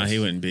his ass? Nah, he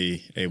wouldn't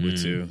be able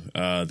to.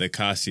 The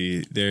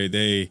Akatsuki,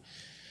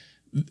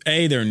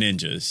 they're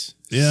ninjas.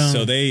 Yeah.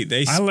 So they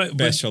but-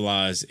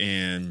 specialize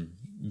in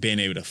being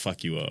able to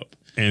fuck you up.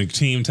 And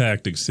team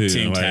tactics too.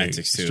 Team like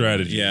tactics too.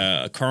 Strategy.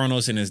 Yeah,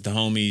 Kronos and his the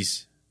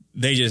homies.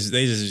 They just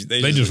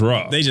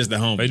rock. They just the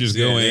homies. They just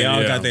go in, They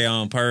all yeah. got their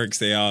own perks.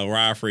 They all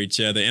ride for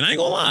each other. And I ain't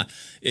gonna lie,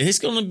 it's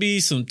gonna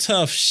be some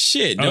tough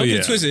shit. Don't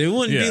get twisted. It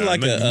wouldn't be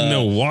like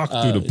no walk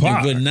through the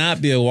pot. It would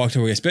not be a walk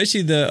through,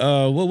 especially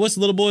the what's the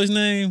little boy's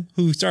name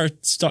who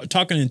starts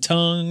talking in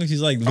tongues.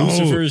 He's like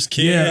Lucifer's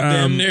kid.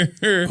 Damn near.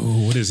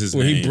 Oh, what is his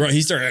Where name?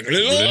 he started and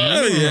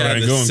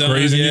the going son,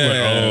 crazy. yeah. And he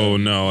went, oh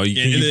no! Can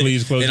you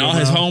please close And your all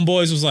his mouth?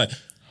 homeboys was like,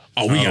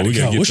 "Oh, we gotta we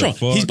gotta go. get What's the wrong?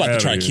 fuck He's about to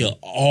try outta to here. kill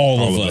all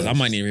of All of us. us. I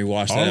might need to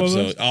rewatch that All of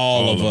episode. us?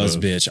 All of us,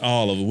 bitch.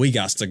 All of it. We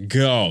got to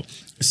go."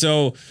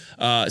 So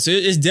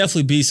it's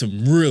definitely be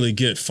some really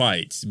good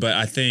fights, but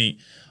I think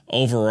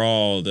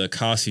overall the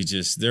Kasi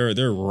just their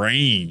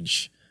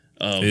range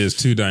of Is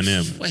too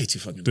dynamic. way too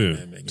fucking Dude.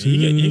 dynamic.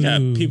 You got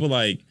people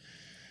like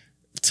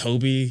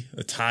Toby,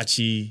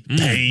 Itachi,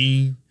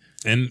 Pain.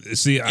 And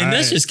see, And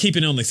that's just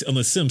keeping it on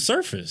the sim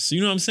surface.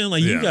 You know what I'm saying?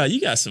 Like Yeah.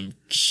 you got some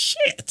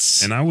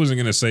shit. And I wasn't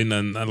gonna say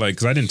nothing, like,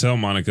 because I didn't tell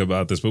Monica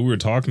about this, but we were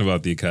talking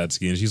about the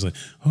Akatsuki, and she's like,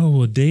 "Oh,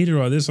 well,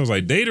 Datara this." I was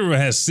like, "Datara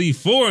has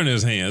C4 in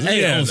his hands.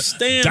 Hey, Yeah, on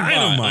standby,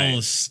 dynamite,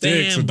 on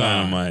sticks of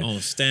dynamite, on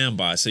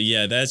standby. So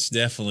yeah, that's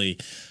definitely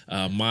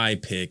my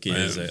pick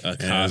is a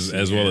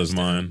as well as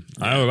mine."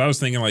 I was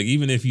thinking, like,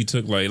 even if you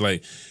took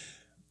like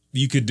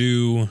you could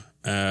do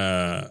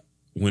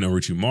when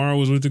Orochimaru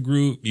was with the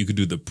group, you could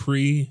do the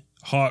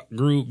pre-Hawk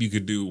group, you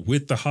could do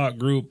with the Hawk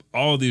group.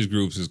 All these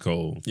groups is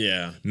cold.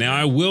 Yeah. Now,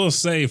 I will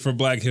say for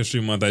Black History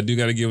Month, I do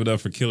got to give it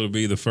up for Killer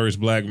B, the first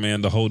black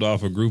man to hold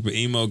off a group of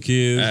emo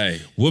kids.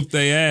 Hey. Whoop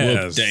they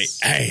ass. Whoop they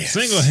ass.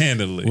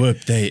 Single-handedly.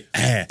 Whoop they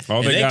ass.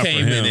 All And they got for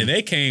came him. in and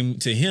they came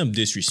to him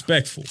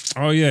disrespectful.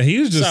 Oh, yeah. He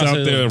was just Shout out out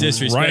to there the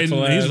disrespectful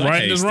writing. He's ass. I writing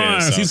can't his stand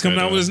rhymes. He's coming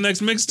Sasuke, out with his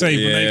next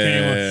mixtape when they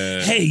came Yeah.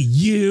 up. Hey,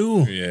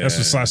 you. Yeah. That's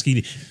what Sasuke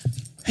did.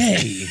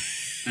 Hey.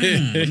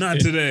 Not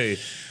today.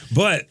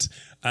 But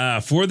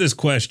for this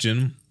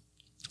question,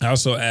 I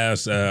also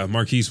asked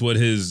Marquise what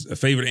his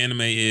favorite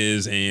anime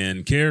is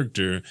and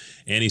character,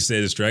 and he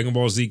said it's Dragon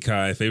Ball Z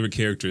Kai. Favorite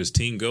character is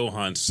Teen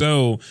Gohan.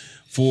 So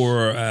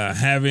for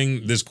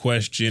having this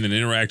question and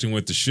interacting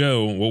with the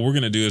show, what we're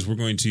going to do is we're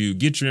going to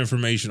get your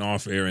information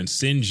off air and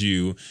send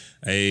you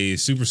a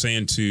Super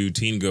Saiyan 2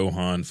 Teen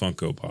Gohan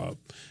Funko Pop.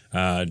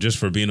 Just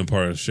for being a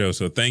part of the show.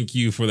 So thank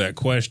you for that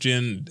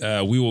question.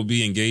 We will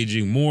be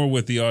engaging more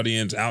with the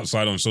audience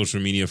outside on social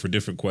media for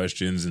different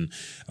questions. And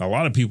a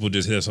lot of people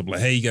just hit us up like,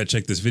 hey, you got to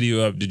check this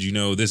video up. Did you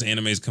know this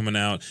anime is coming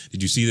out?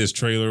 Did you see this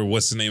trailer?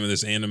 What's the name of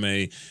this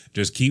anime?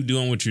 Just keep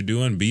doing what you're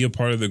doing. Be a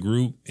part of the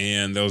group.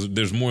 And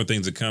there's more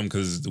things to come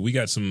because we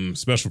got some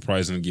special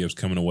prizes and gifts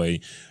coming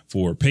away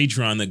for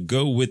Patreon that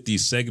go with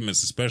these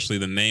segments, especially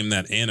the Name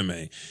That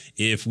Anime.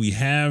 If we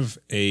have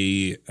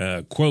a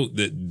quote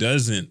that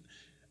doesn't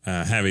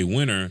have a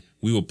winner,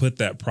 we will put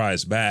that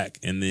prize back,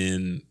 and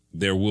then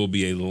there will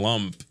be a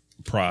lump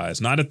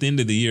prize. Not at the end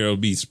of the year, it'll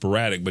be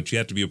sporadic, but you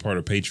have to be a part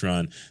of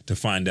Patreon to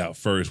find out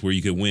first where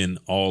you could win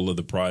all of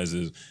the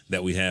prizes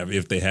that we have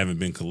if they haven't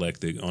been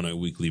collected on a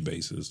weekly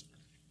basis.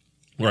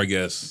 Or I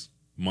guess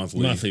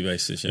monthly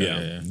basis.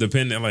 Yeah.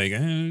 Depending,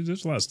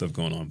 there's a lot of stuff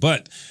going on.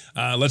 But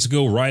let's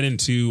go right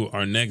into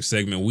our next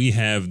segment. We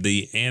have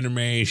the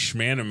anime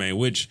schmanime,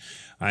 which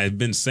I've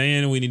been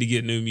saying we need to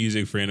get new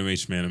music for anime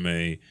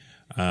schmanime.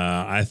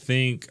 I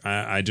think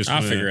I'll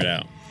figure it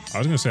out. I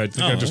was going to say, I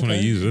think I just want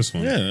to use this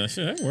one. Yeah,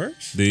 that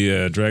works.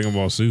 The Dragon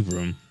Ball Super.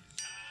 Hey,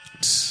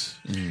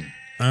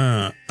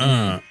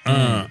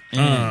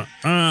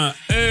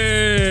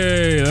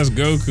 that's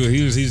Goku.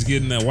 He's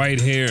getting the white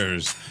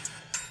hairs.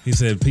 He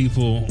said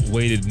people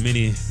waited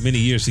many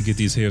years to get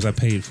these hairs. I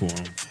paid for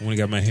them. I went and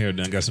got my hair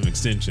done, got some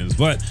extensions.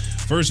 But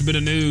first bit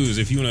of news,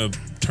 if you want to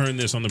turn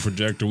this on the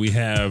projector, we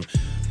have...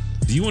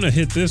 Do you want to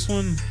hit this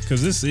one?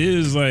 Because this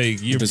is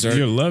like your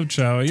love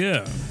child.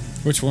 Yeah.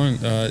 Which one?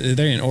 Are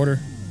they in order?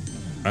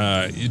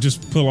 You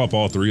just pull up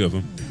all three of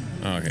them.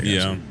 Oh, okay.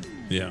 Gotcha.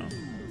 Yeah.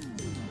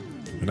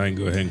 And I can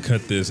go ahead and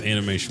cut this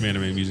anime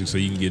schmanime music so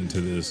you can get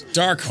into this.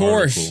 Dark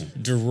Horse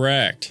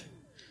Direct.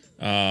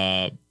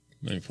 Let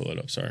me pull it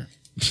up. Sorry.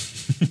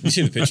 You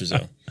see the pictures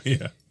though.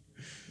 Yeah.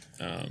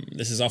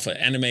 This is off of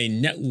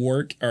Anime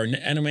Network or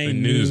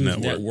Anime News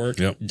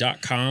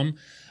Network.com.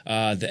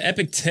 The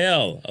epic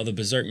tale of the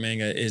Berserk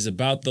manga is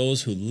about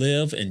those who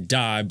live and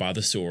die by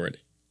the sword.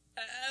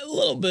 A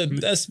little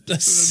bit. That's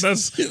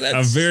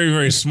a very,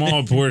 very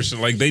small portion.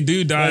 Like they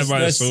do die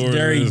by a sword. That's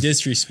very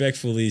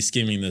disrespectfully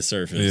skimming the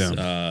surface.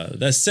 Yeah.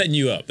 That's setting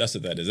you up. That's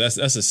what that is. That's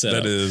a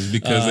setup. That is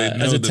because they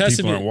know that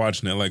people aren't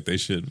watching it like they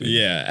should be.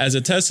 Yeah. As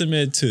a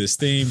testament to its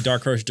theme,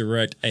 Dark Horse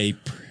Direct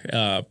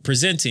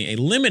presenting a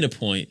limited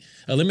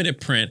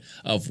print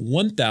of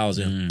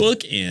 1,000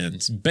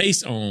 bookends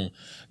based on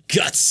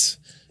Guts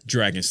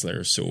Dragon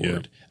Slayer sword.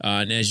 Yeah.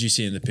 And as you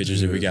see in the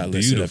pictures that we got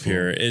listed up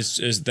here,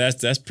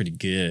 that's pretty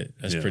good.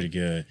 That's pretty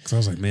good. Because I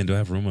was like, man, do I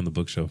have room on the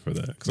bookshelf for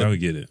that? Because I would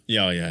get it.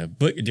 Yeah.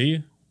 Do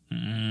you?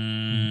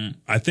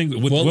 I think.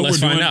 Let's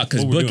find out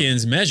because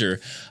bookends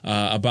measure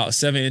about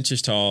 7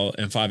 inches tall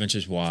and 5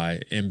 inches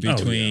wide, and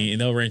between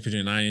and they'll range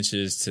between 9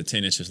 inches to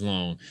 10 inches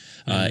long.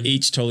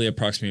 Each totally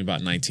approximately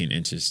about 19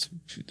 inches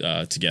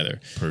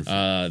together.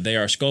 Perfect. They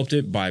are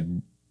sculpted by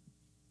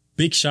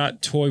Big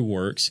Shot Toy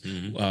Works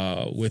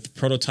with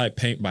prototype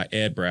paint by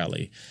Ed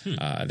Bradley.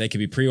 They can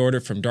be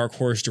pre-ordered from Dark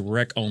Horse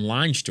Direct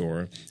online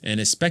store and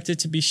expected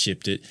to be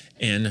shipped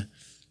in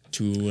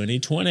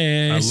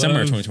 2020, summer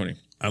 2020.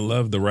 I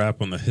love the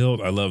wrap on the hilt.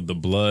 I love the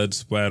blood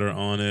splatter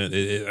on it.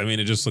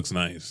 It just looks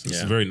nice.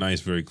 It's very nice,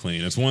 very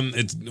clean. It's one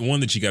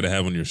that you got to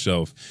have on your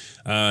shelf.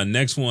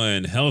 Next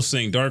one,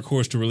 Hellsing. Dark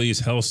Horse to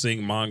release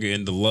Hellsing manga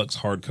in deluxe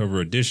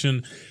hardcover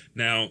edition.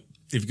 Now,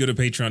 if you go to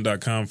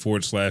patreon.com/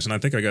 and I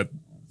think I got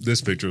this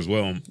picture as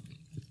well.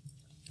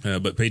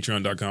 But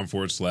patreon.com/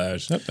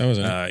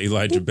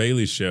 Elijah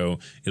Bailey Show.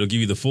 It'll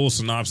give you the full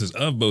synopsis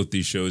of both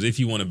these shows if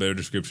you want a better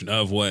description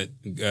of what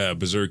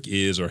Berserk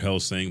is or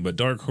Hellsing. But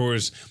Dark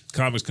Horse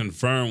Comics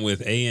confirmed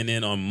with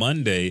ANN on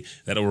Monday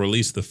that it will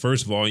release the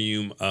first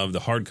volume of the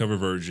hardcover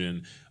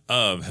version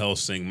of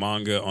Hellsing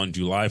manga on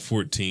July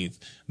 14th.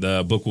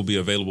 The book will be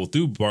available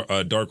through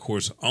Dark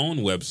Horse's own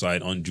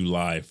website on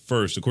July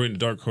 1st. According to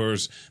Dark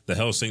Horse, the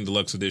Hellsing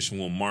Deluxe Edition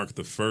will mark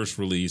the first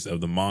release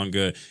of the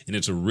manga in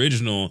its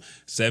original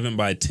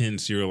 7x10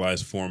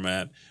 serialized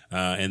format.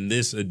 And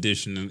this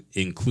edition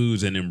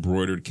includes an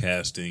embroidered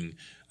casting,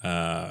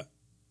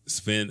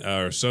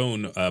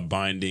 sewn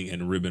binding,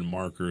 and ribbon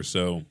marker.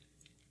 So,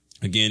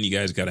 again, you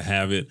guys got to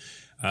have it.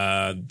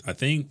 I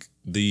think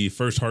the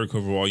first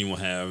hardcover volume will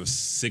have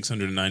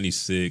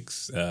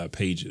 696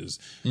 pages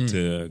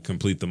to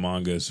complete the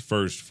manga's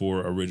first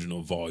 4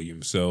 original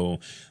volumes. So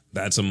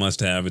that's a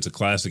must-have. It's a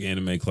classic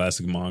anime,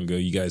 classic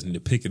manga. You guys need to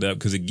pick it up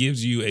because it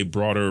gives you a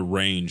broader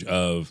range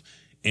of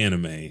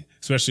anime,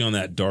 especially on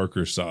that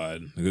darker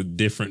side,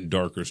 different,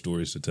 darker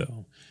stories to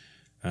tell.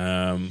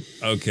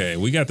 Okay,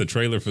 we got the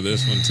trailer for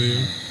this one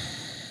too.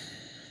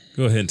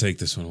 Go ahead and take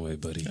this one away,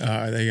 buddy.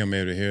 Are they going to be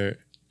able to hear it?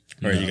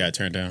 Or you got it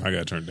turned down? I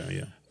got it turned down,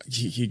 yeah.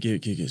 Give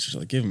him just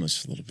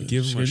a little bit.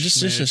 Give him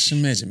just a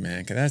smidgen,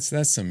 man. Cause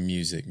that's some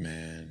music,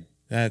 man.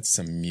 That's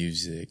some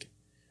music.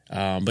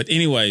 But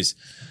anyways,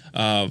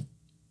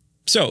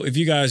 so if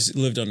you guys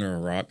lived under a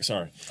rock,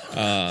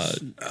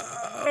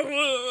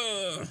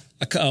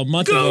 a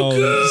month ago,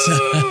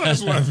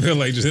 that's why I feel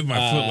like just hit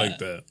my foot like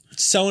that.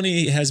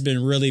 Sony has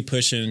been really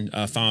pushing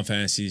Final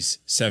Fantasy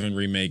VII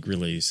Remake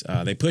release.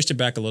 They pushed it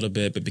back a little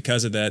bit, but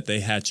because of that, they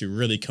had to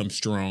really come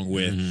strong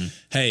with,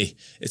 hey,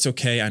 it's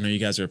okay. I know you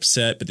guys are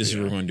upset, but this is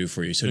what we're going to do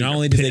for you. So not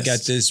only did they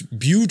got this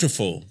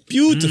beautiful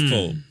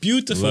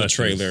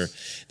trailer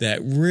that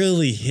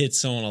really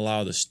hits on a lot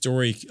of the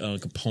story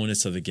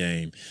components of the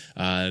game,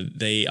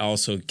 they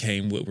also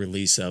came with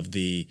release of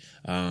the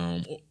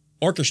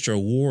Orchestra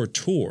War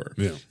Tour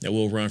that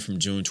will run from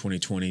June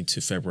 2020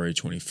 to February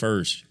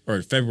 21st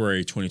or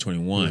February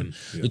 2021.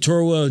 The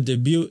tour will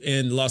debut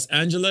in Los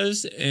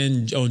Angeles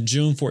on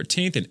June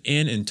 14th and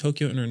end in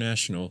Tokyo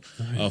International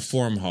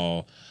Forum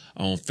Hall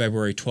on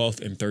February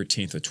 12th and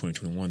 13th of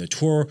 2021. The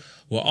tour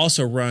will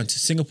also run to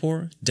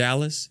Singapore,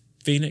 Dallas,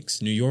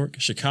 Phoenix, New York,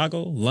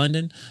 Chicago,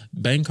 London,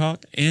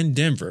 Bangkok, and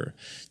Denver.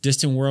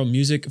 Distant World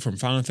Music from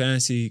Final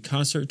Fantasy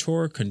Concert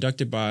Tour,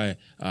 conducted by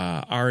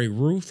Ari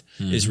Ruth,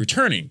 is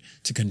returning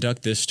to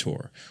conduct this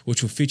tour,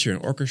 which will feature an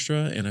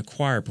orchestra and a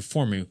choir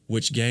performing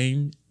which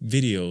game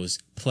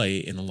videos play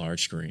in a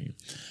large screen.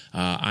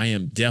 I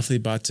am definitely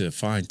about to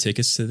find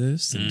tickets to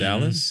this in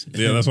Dallas.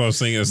 Yeah, that's what I was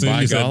thinking. As soon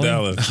as you said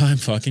Dallas. I'm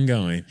fucking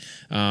going.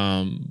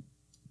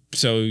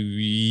 So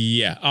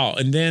yeah. Oh,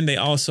 and then they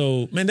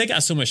also, man, they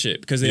got so much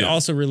shit because they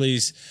also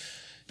release.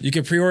 You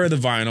can pre-order the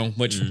vinyl,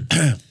 which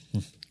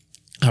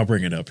I'll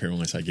bring it up here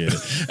once I get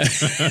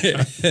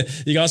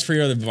it. You can also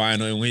pre-order the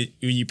vinyl, and when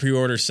you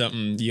pre-order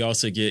something, you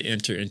also get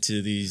entered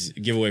into these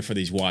giveaway for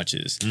these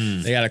watches.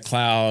 They got a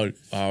Cloud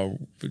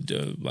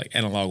like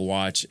analog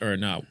watch, or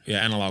not?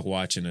 Yeah, analog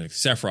watch and a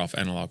Sephiroth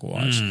analog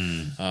watch.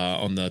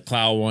 On the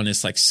Cloud one,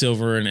 it's like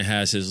silver, and it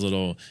has his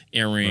little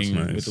earring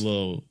with the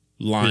little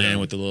lion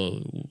with the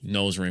little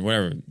nose ring,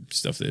 whatever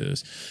stuff it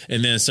is.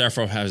 And then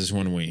Sephiroth has his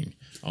one wing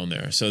on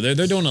there. So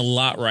they're doing a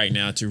lot right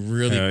now to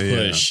really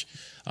push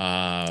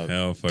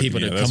people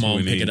to come on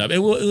and pick it up.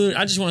 And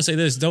I just want to say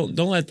this: don't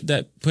let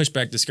that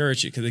pushback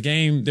discourage you, because the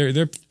game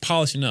they're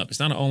polishing up. It's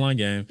not an online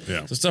game.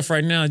 Yeah. So stuff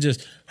right now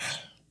just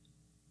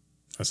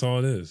that's all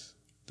it is.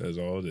 That's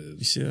all it is.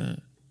 You see that?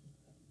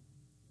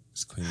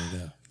 Just clean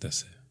it up.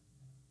 That's it.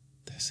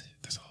 That's it.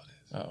 That's all it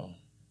is. Uh-oh.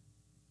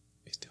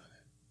 He's doing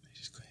it. He's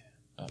just clean it.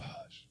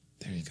 Polish.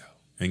 There you go.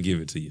 And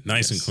give it to you.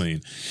 Nice and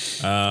clean.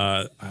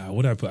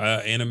 What did I put?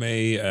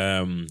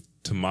 Anime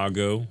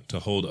Tamago to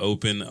hold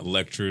open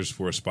lectures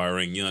for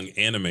aspiring young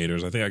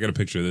animators. I think I got a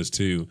picture of this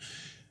too.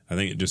 I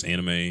think it just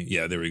anime.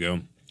 Yeah, there we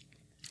go.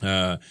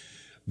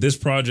 This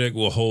project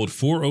will hold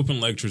 4 open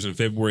lectures in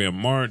February and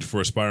March for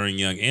aspiring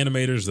young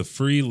animators. The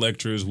free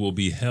lectures will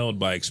be held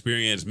by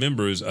experienced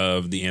members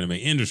of the anime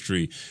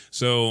industry.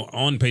 So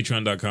on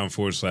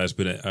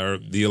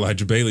patreon.com/The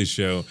Elijah Bailey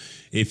Show,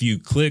 if you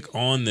click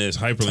on this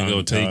hyperlink,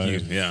 it'll take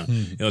you. Yeah,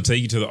 it'll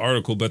take you to the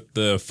article. But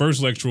the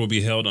first lecture will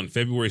be held on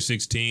February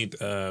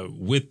 16th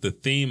with the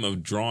theme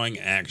of drawing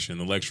action.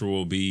 The lecture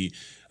will be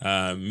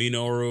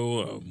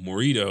Minoru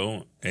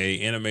Morito,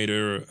 a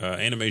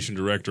animation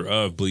director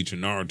of Bleach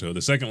and Naruto.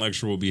 The second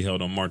lecture will be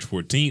held on March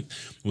 14th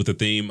with the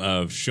theme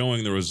of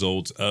showing the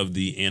results of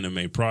the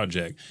anime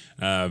project.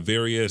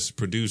 Various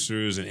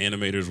producers and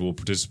animators will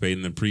participate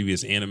in the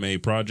previous anime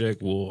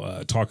project.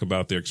 We'll talk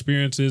about their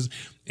experiences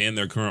and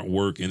their current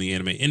work in the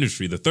anime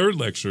industry. The third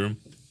lecture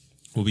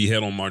will be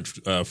held on March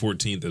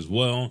 14th as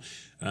well.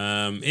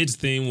 Its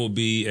theme will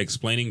be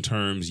explaining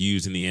terms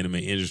used in the anime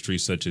industry,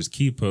 such as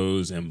key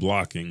pose and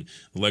blocking.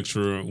 The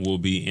lecturer will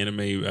be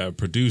anime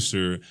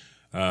producer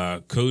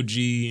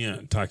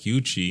Koji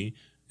Takeuchi,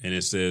 and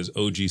it says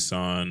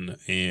Oji-san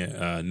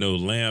and No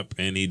Lamp,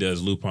 and he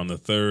does Lupin the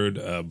Third,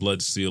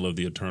 Blood Seal of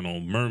the Eternal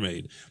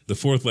Mermaid. The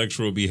fourth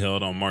lecture will be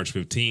held on March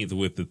 15th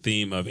with the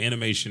theme of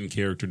animation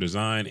character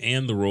design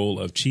and the role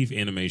of chief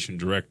animation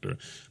director.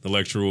 The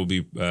lecture will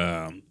be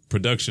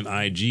production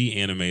IG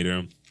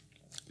animator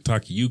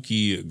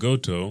Takayuki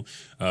Goto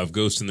of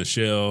Ghost in the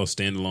Shell,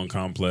 Standalone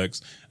Complex,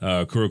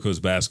 Kuroko's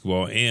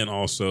Basketball, and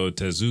also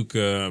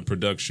Tezuka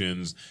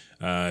Productions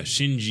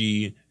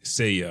Shinji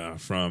Seiya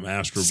from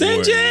Astro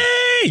Boy,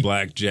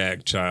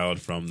 Blackjack Child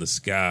from the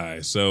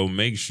Sky. So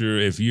make sure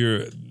if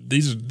you're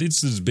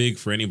this is big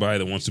for anybody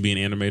that wants to be an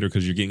animator,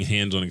 because you're getting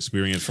hands-on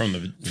experience from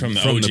the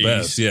OGs, the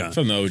best,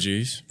 from the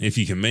OGs. If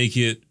you can make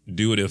it,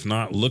 do it. If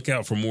not, look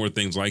out for more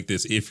things like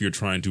this if you're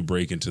trying to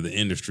break into the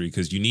industry,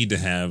 because you need to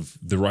have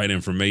the right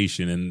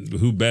information, and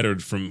who better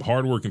from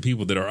hardworking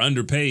people that are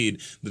underpaid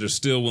that are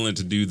still willing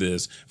to do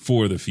this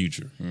for the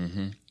future.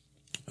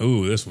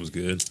 Oh, this one's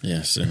good.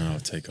 Yes, and I'll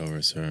take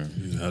over, sir.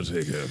 I'll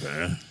take it,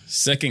 man.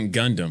 Second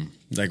Gundam,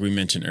 like we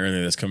mentioned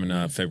earlier, that's coming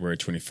out February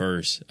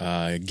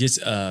 21st. Gets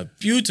a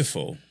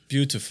beautiful,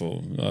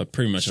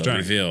 pretty much a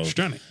reveal.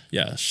 Stunning.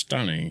 Yeah,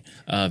 stunning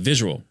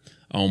visual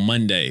on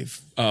Monday.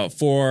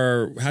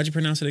 For, how'd you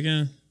pronounce it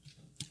again?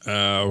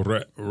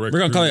 We're going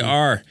to call it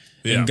R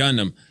in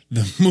Gundam.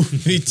 The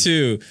movie,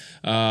 too.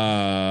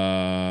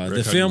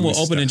 The film will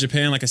open in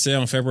Japan, like I said,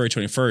 on February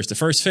 21st. The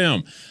first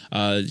film,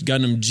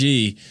 Gundam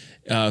G,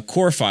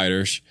 Core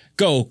Fighters,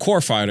 Go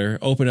Core Fighter,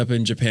 open up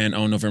in Japan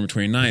on November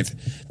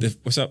 29th.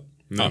 What's up?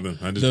 Nothing.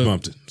 I just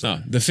bumped it.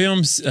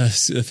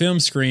 The film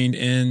screened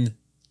in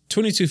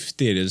 22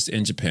 theaters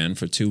in Japan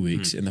for 2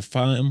 weeks, and the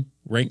film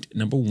ranked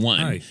number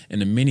 1 in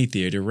the mini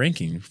theater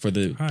ranking for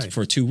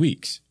 2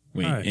 weeks.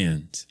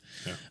 Ends.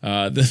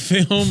 Yeah. The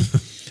film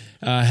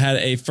had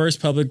a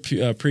first public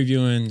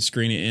previewing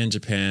screening in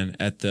Japan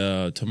at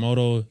the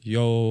Tomoto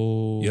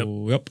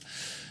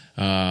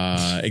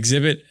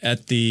exhibit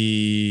at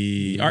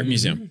the Art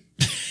Museum.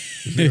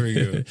 There we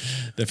go.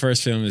 The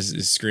first film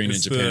is screened in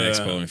Japan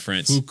Expo in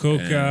France.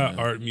 Fukuoka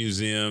Art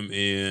Museum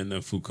in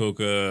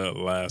Fukuoka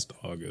last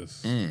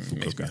August.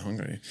 Makes me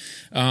hungry.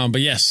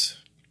 But yes.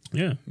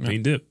 Yeah,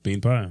 bean dip,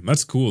 bean pie.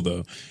 That's cool,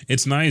 though.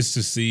 It's nice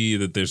to see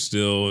that they're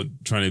still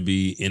trying to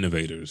be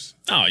innovators.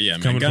 Oh, yeah,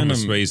 man. Coming Gundam, from a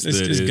space it's,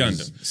 that it's is-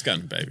 Gundam. It's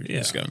Gundam, baby. Yeah,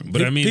 It's Gundam.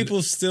 but I mean-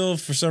 people still,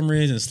 for some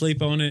reason,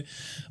 sleep on it.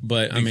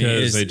 But, I mean,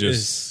 Because they it's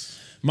just...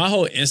 my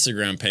whole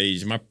Instagram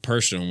page, my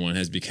personal one,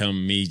 has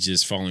become me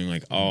just following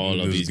like all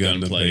of Those these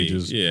Gundam gunplay,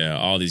 pages. yeah,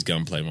 all these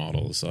gunplay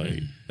models. Like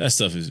that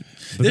stuff is.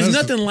 But There's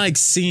that's- nothing like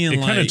seeing It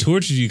like. kind of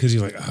tortures you because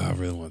you're like, oh, I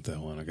really want that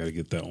one. I got to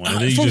get that one.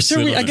 And then you for just some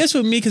sit reason, on I it. guess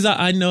with me, because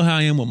I know how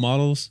I am with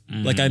models.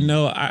 Like I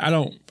know I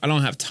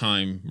don't have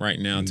time right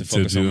now to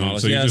focus on do them.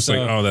 models. So you're Yeah, just like,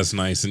 oh, that's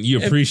nice, and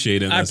you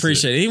appreciate it. I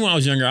appreciate it. Even when I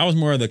was younger, I was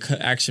more of the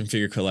action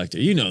figure collector.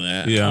 You know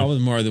that. Yeah. I was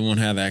more the one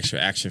who had the actual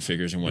action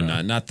figures and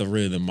whatnot, not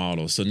the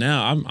models. So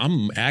now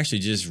I'm actually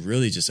just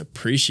really just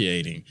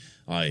appreciating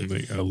like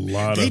a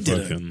lot They of did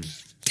a- fucking.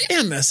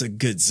 damn, that's a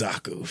good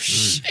Zaku.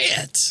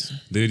 Shit.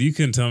 Dude, you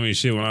couldn't tell me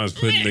shit when I was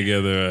putting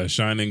together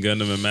Shining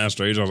Gundam and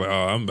Master Age. I was like,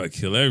 oh, I'm about to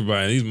kill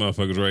everybody. These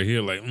motherfuckers right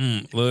here, like,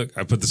 look,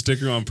 I put the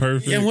sticker on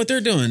perfect. Yeah, and what they're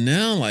doing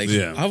now, like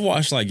I've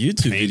watched like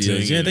YouTube Painting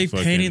videos. Yeah, they and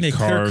painting, they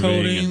fucking clear carving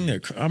coating.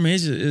 and- I mean,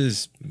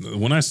 it's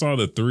When I saw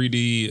the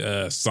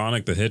 3D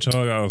Sonic the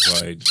Hedgehog, I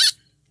was like,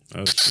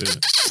 oh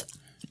shit.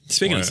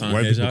 speaking of Sonic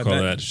White people Hedgehog,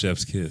 call that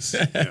chef's kiss.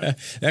 Yeah.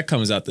 that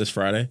comes out this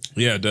Friday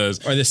Yeah, it does.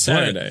 or this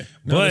Saturday.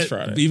 No, this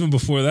But Friday. even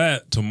before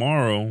that,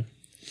 tomorrow,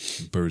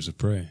 Birds of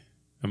Prey.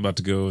 I'm about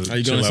to go. Are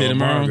you chill going to see out it with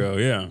tomorrow? Margo.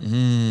 Yeah,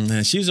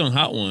 Man, she was on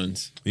Hot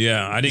Ones.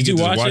 yeah. I didn't Did you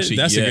get to watch it?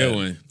 That's yet. a good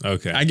one.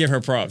 Okay, I give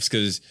her props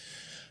because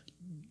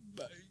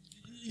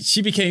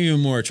she became even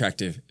more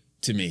attractive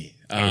to me.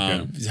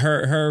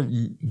 Her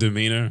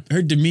demeanor.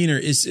 demeanor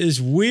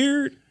is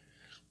weird,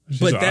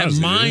 but that Aussie,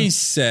 dude.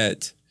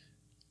 mindset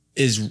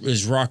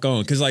is rock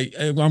on. Because like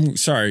I'm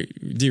sorry,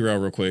 derail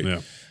real quick.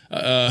 Yeah.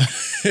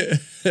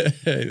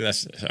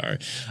 That's sorry.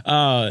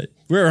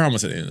 We're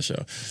almost at the end of the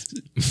show.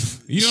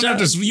 You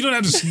don't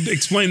have to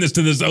explain this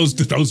to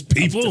those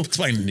people.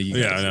 Explaining to you.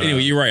 Yeah, guys. I know.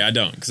 Anyway, you're right. I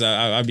don't because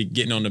I'll be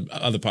getting on the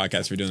other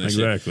podcasts for doing that.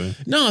 Exactly.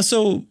 Shit. No,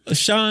 so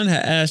Sean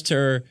had asked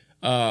her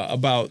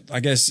about.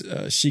 I guess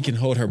she can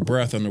hold her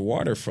breath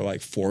underwater for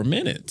like 4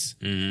 minutes,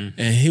 and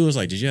he was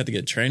like, "Did you have to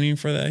get training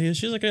for that?"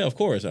 She was like, "Yeah, of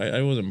course.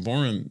 I wasn't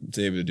born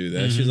to be able to do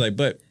that." She's like,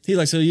 "But he's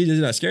like, so you did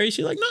that scary?"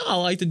 She's like, "No, I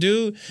like to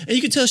do." And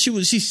you could tell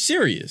she's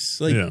serious.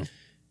 Like. Yeah.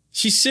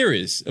 She's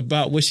serious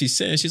about what she's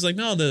saying. She's like,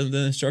 no, the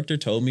instructor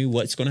told me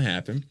what's going to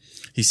happen.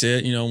 He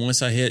said,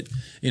 once I hit,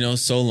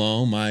 so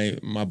long,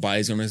 my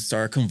body's going to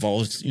start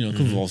convulsing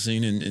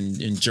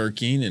and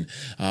jerking. And,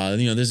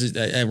 there's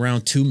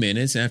around 2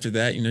 minutes. And after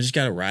that, just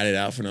got to ride it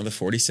out for another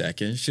 40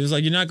 seconds. She was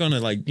like, you're not going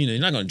to you're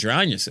not going to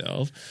drown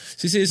yourself.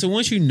 She said, so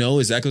once you know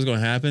exactly what's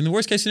going to happen, the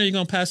worst case scenario, you're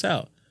going to pass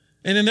out.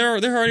 And then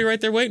they're already right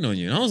there waiting on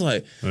you. And I was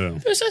like,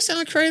 bitch, that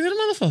sound crazy than a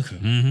motherfucker.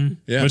 Mm-hmm.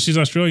 Yeah. But she's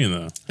Australian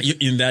though.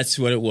 And that's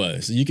what it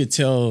was. You could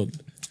tell.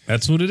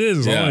 That's what it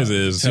is. It always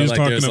is. She was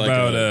talking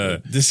about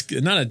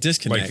not a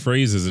disconnect, like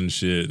phrases and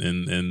shit,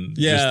 and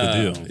yeah, just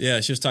the deal.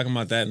 Yeah, she was talking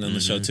about that on the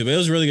show too. But it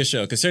was a really good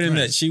show, considering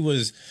that she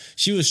was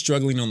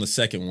struggling on the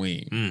second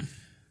wing, and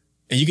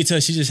you could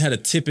tell she just had a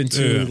tip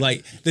into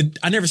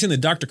I never seen the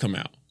doctor come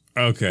out.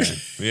 Okay,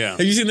 yeah.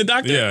 Have you seen the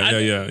doctor?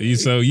 Yeah.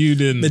 You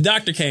didn't. The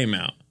doctor came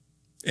out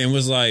and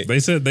was like, they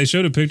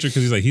showed a picture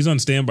because he's on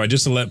standby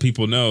just to let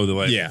people know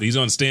that he's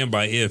on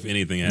standby if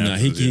anything happens. no,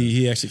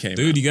 he actually came.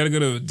 Dude, out. you got to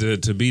go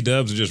to B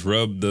Dubs and just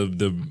rub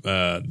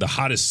the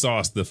hottest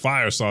sauce, the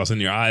fire sauce in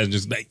your eyes, and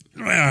just like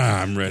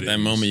I'm ready. At that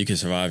moment, you can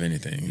survive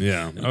anything.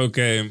 Yeah.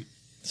 Okay.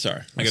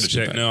 Sorry, I got to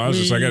check. No, I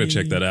got to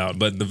check that out.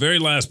 But the very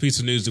last piece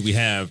of news that we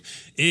have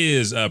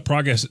is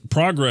Progress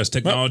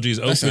Technologies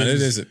opens. That's not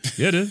it, is it?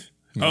 Yeah, it is.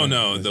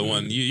 No, the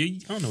one you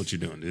I don't know what you're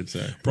doing, dude.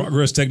 Sorry.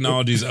 Progress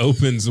Technologies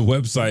opens a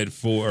website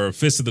for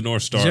Fist of the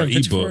North Star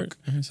ebook.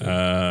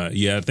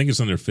 Yeah, I think it's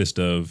under Fist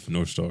of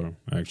North Star,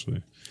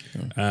 actually.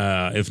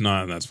 If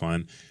not, that's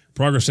fine.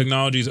 Progress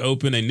Technologies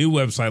opened a new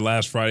website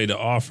last Friday to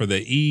offer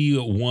the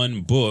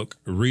E1 book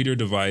reader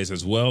device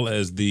as well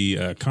as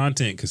the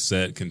content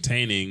cassette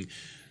containing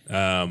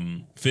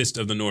Fist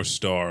of the North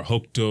Star,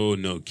 Hokuto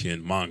no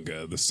Ken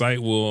manga. The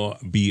site will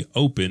be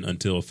open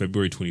until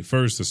February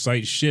 21st. The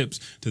site ships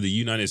to the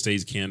United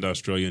States, Canada,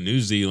 Australia, New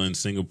Zealand,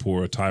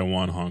 Singapore,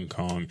 Taiwan, Hong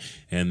Kong,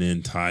 and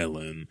then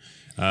Thailand.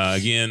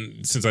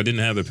 Again, since I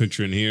didn't have the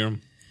picture in here,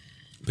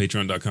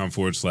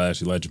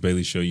 patreon.com/Elijah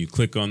Bailey Show. You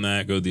click on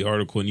that, go to the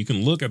article, and you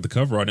can look at the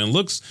cover art. And it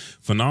looks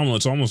phenomenal.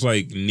 It's almost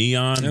like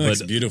neon,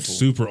 but beautiful.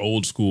 Super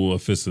old school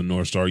of Fist of the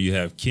North Star. You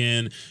have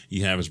Ken,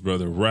 you have his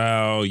brother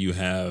Rao, you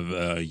have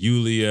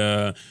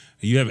Yulia,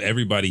 you have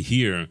everybody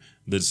here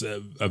that's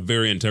a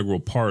very integral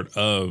part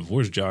of.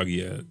 Where's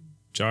Joggy at?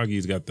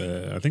 Joggy's got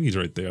I think he's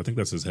right there. I think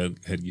that's his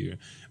headgear.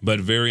 But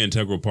very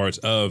integral parts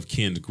of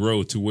Ken's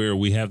growth to where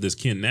we have this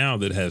Ken now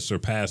that has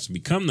surpassed to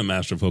become the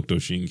master of Hokuto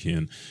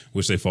Shinken,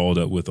 which they followed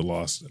up with the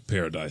Lost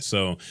Paradise.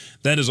 So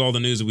that is all the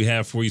news that we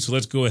have for you. So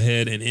let's go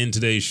ahead and end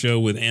today's show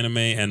with anime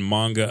and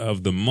manga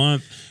of the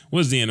month.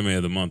 What is the anime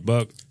of the month,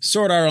 Buck?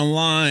 Sword Art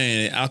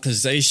Online,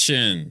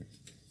 Alkazation.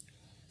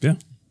 Yeah.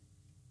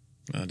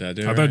 Did I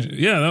do it I right? thought,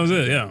 yeah, that was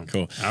it. Yeah,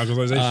 Cool.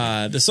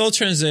 Alkalization. The Soul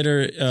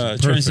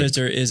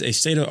Transistor is a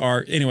state of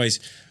art. Anyways,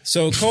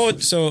 so do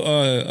this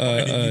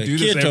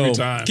every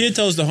time?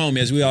 Kirito's the homie,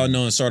 as we all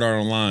know in Sword Art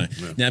Online.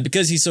 Yeah. Now,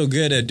 because he's so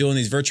good at doing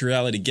these virtual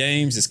reality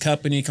games, this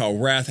company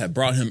called Wrath had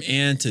brought him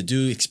in to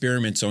do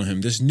experiments on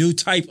him. This new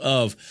type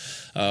of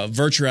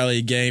virtual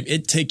reality game,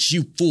 it takes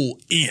you full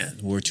in,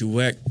 where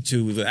to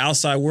the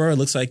outside world, it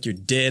looks like you're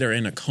dead or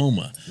in a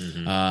coma.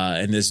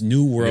 In this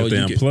new world, they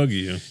unplug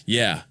you.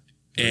 Yeah.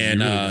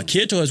 And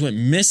Kirito has went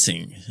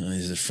missing.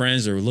 His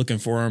friends are looking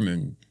for him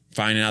and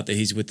finding out that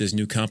he's with this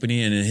new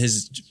company. And in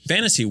his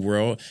fantasy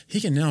world,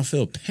 he can now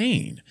feel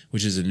pain,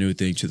 which is a new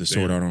thing to the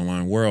Sword Art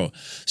Online world.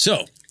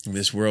 So in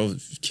this world,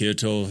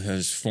 Kirito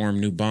has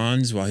formed new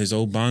bonds while his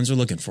old bonds are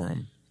looking for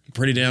him.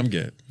 Pretty damn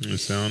good. I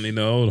don't need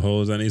no old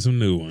hoes. I need some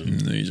new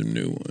ones.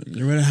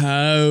 Where the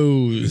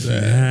hoes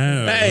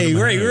at? Hey,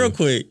 Ray, real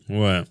quick.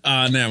 What?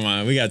 Never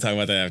mind. We got to talk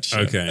about that after show.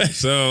 Okay.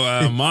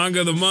 So,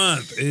 manga of the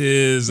month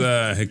is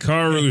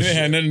Hikaru. It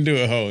had nothing to do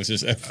with hoes.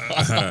 Just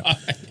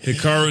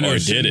Hikaru no Or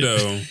did it?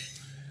 Shindo.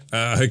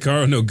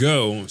 Hikaru no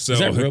Go. So, is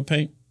that real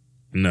paint?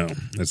 No,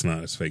 it's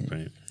not. It's fake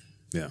paint.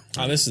 Yeah.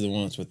 Oh, this is the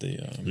ones with the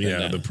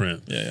the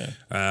print. Yeah.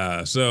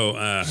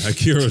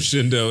 Hikaru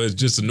Shindo is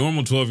just a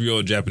normal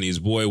 12-year-old Japanese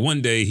boy.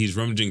 One day, he's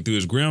rummaging through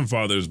his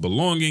grandfather's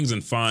belongings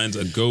and finds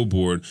a Go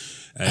board.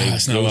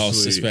 That's not what I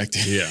was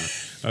suspecting. Yeah.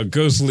 A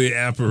ghostly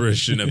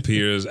apparition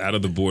appears out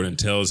of the board and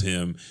tells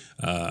him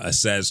a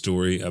sad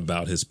story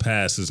about his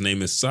past. His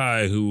name is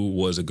Sai, who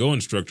was a Go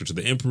instructor to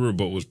the Emperor,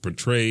 but was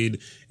betrayed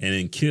and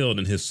then killed,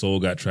 and his soul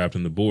got trapped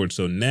in the board.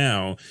 So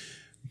now,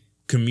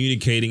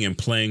 communicating and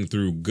playing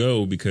through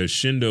Go, because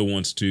Shindo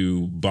wants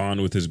to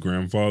bond with his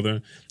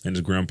grandfather, and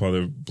his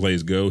grandfather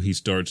plays Go. He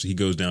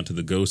goes down to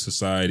the Go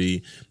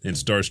Society and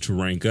starts to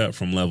rank up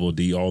from level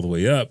D all the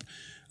way up,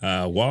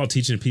 while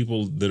teaching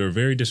people that are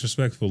very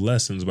disrespectful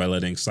lessons by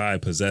letting Sai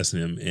possess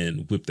him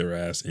and whip their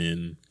ass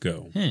in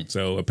Go.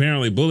 So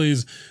apparently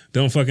bullies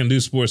don't fucking do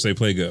sports, they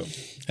play Go.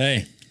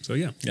 Hey. So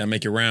yeah. Gotta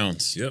make your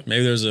rounds. Yep.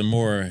 Maybe there's a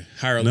more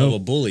higher level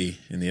bully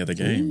in the other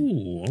game.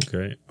 Ooh,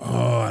 okay.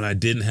 Oh, and I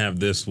didn't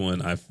have this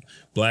one.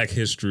 Black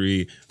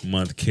History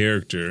Month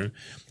character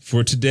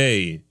for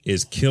today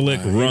is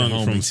Killick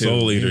Rung from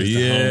Soul Eater.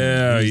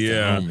 Yeah.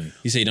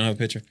 You say you don't have a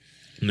picture?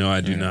 No,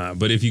 I do not.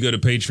 But if you go to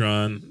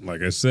Patreon,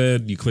 like I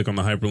said, you click on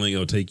the hyperlink,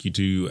 it'll take you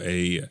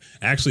to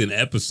an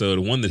episode,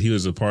 one that he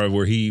was a part of,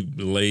 where he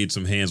laid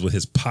some hands with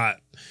his pot.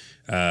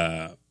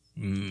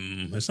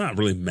 It's not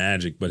really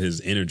magic, but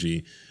his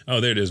energy. Oh,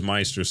 there it is,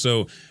 Meister.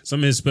 So some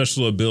of his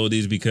special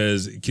abilities,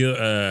 because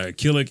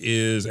Killick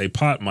is a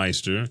pot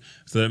meister,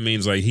 so that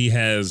means like he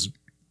has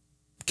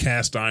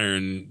cast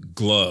iron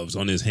gloves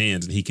on his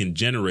hands, and he can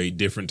generate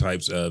different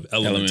types of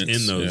elements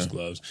in those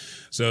gloves.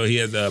 So he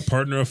had a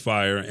partner of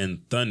fire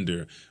and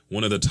thunder,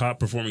 one of the top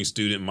performing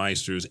student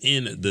meisters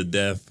in the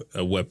Death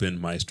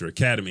Weapon Meister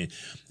Academy.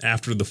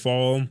 After the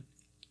fall,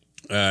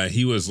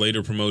 he was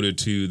later promoted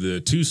to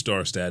the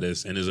 2-star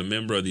status and is a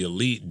member of the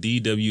elite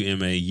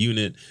DWMA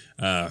unit,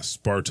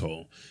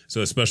 Spartol. So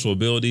his special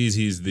abilities,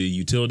 he's the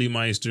utility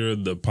meister,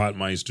 the pot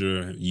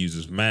meister,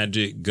 uses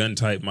magic, gun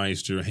type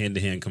meister,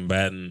 hand-to-hand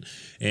combatant,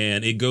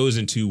 and it goes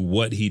into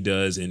what he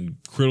does in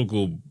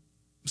critical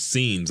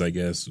scenes, I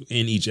guess,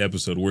 in each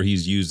episode where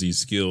he's used these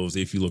skills.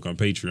 If you look on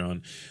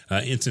Patreon,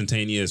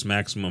 instantaneous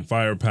maximum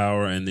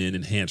firepower, and then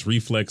enhanced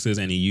reflexes,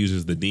 and he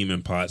uses the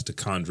demon pots to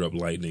conjure up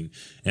lightning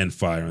and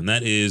fire. And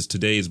that is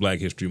today's Black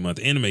History Month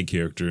anime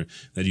character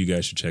that you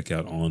guys should check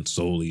out on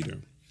Soul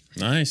Eater.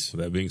 Nice.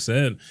 With that being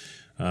said,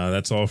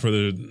 that's all for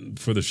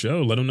the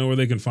show. Let them know where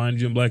they can find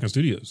you in Blacken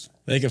Studios.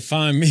 They can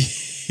find me.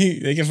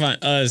 They can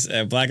find us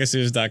at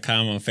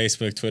blackenstudios.com on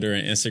Facebook, Twitter,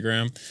 and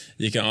Instagram.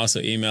 You can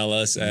also email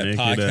us at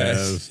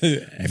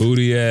podcast.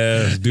 Booty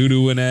ass,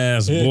 doo-doo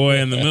ass boy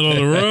in the middle of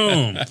the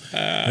room.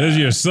 Does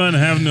your son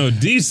have no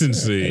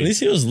decency? At least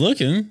he was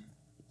looking.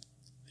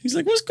 He's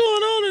like, what's going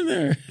on in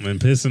there? And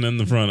pissing in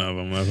the front of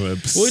him. That's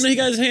what. Well, no, he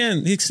got his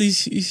hand.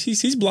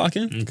 He's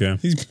blocking. Okay.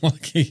 He's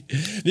blocking.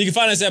 You can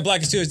find us at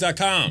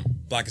blackenstudios.com.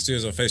 Blacken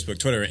Studios on Facebook,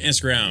 Twitter, and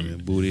Instagram. Yeah,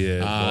 booty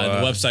ass.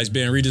 The website's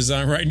being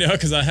redesigned right now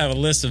because I have a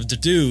list of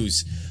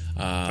to-dos.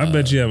 I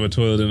bet you have a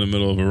toilet in the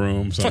middle of a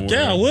room somewhere. Fuck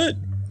yeah, I would.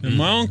 In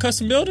my own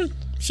custom building?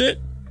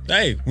 Shit.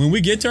 Hey, when we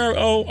get to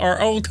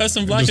our own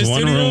custom Blacken Studios,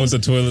 Studios, room with the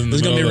toilet in the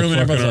middle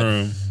of the fucking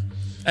room.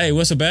 Hey,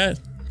 what's so bad?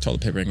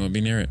 Toilet paper ain't gonna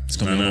be near it. It's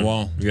gonna be on the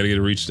wall. You gotta get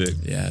a reach stick.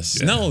 Yes.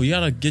 Yeah. No, you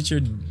gotta get your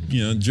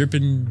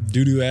dripping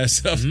doo-doo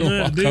ass up and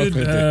walk dude,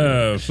 with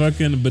it.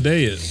 Fucking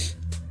bidet.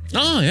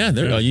 Oh yeah,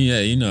 there.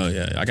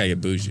 Yeah. I gotta get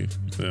bougie.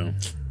 Yeah.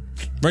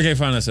 Where can you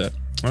find us at?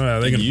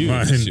 They can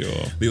find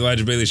the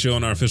Elijah Bailey Show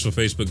on our official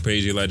Facebook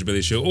page, the Elijah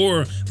Bailey Show,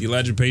 or the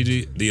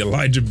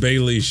Elijah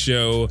Bailey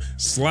Show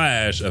 /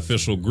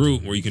 official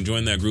group, where you can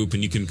join that group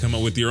and you can come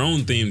up with your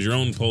own themes, your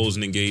own polls,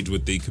 and engage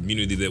with the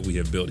community that we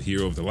have built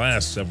here over the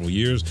last several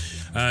years.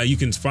 You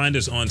can find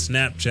us on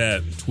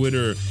Snapchat,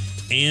 Twitter,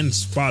 and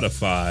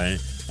Spotify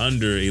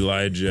under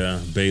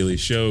Elijah Bailey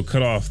Show.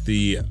 Cut off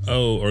the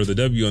O or the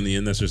W on the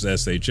end. That's just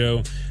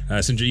SHO.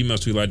 Send your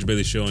emails to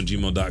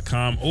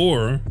ElijahBaileyShow@gmail.com,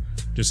 or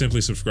just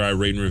simply subscribe,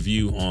 rate, and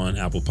review on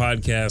Apple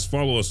Podcasts.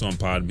 Follow us on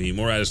Podbean,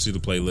 or add us to the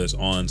playlist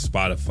on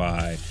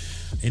Spotify.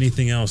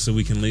 Anything else that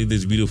we can leave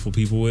these beautiful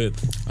people with?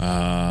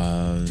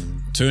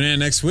 Tune in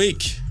next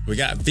week. We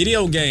got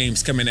video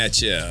games coming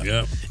at you.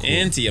 Yep. Cool.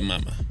 And to your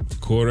mama.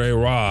 Kore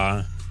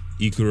wa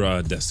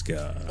ikura desu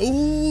ka?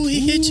 Ooh, he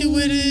hit you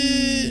with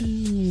it.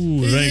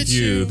 Ooh, thank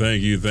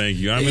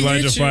you. I'm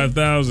Elijah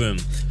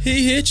 5000.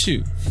 He hit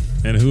you.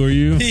 And who are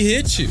you? He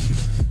hit you.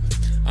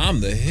 I'm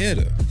the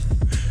hitter.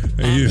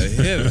 I'm the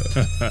hitter.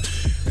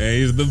 And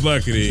he's the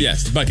Buckety.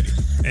 Yes, the Buckety.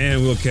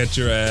 And we'll catch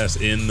your ass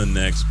in the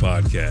next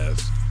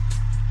podcast.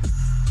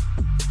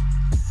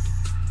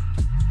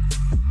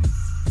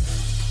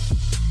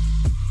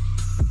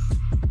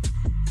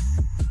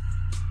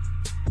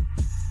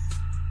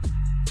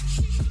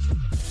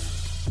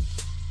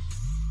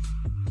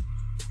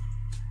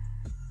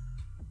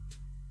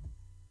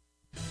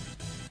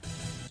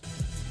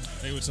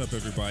 Hey, what's up,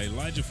 everybody?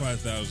 Elijah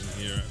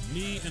 5000 here.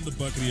 Me and the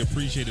Buckety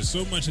appreciate it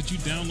so much that you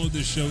download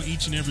this show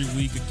each and every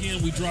week.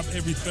 Again, we drop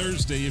every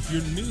Thursday. If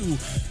you're new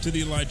to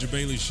the Elijah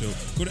Bailey Show,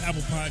 go to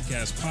Apple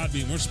Podcasts,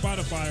 Podbean, or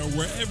Spotify, or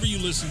wherever you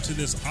listen to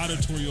this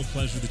auditorial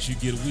pleasure that you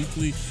get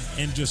weekly,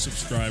 and just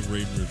subscribe,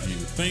 rate, and review.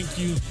 Thank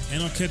you,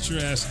 and I'll catch your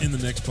ass in the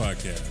next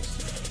podcast.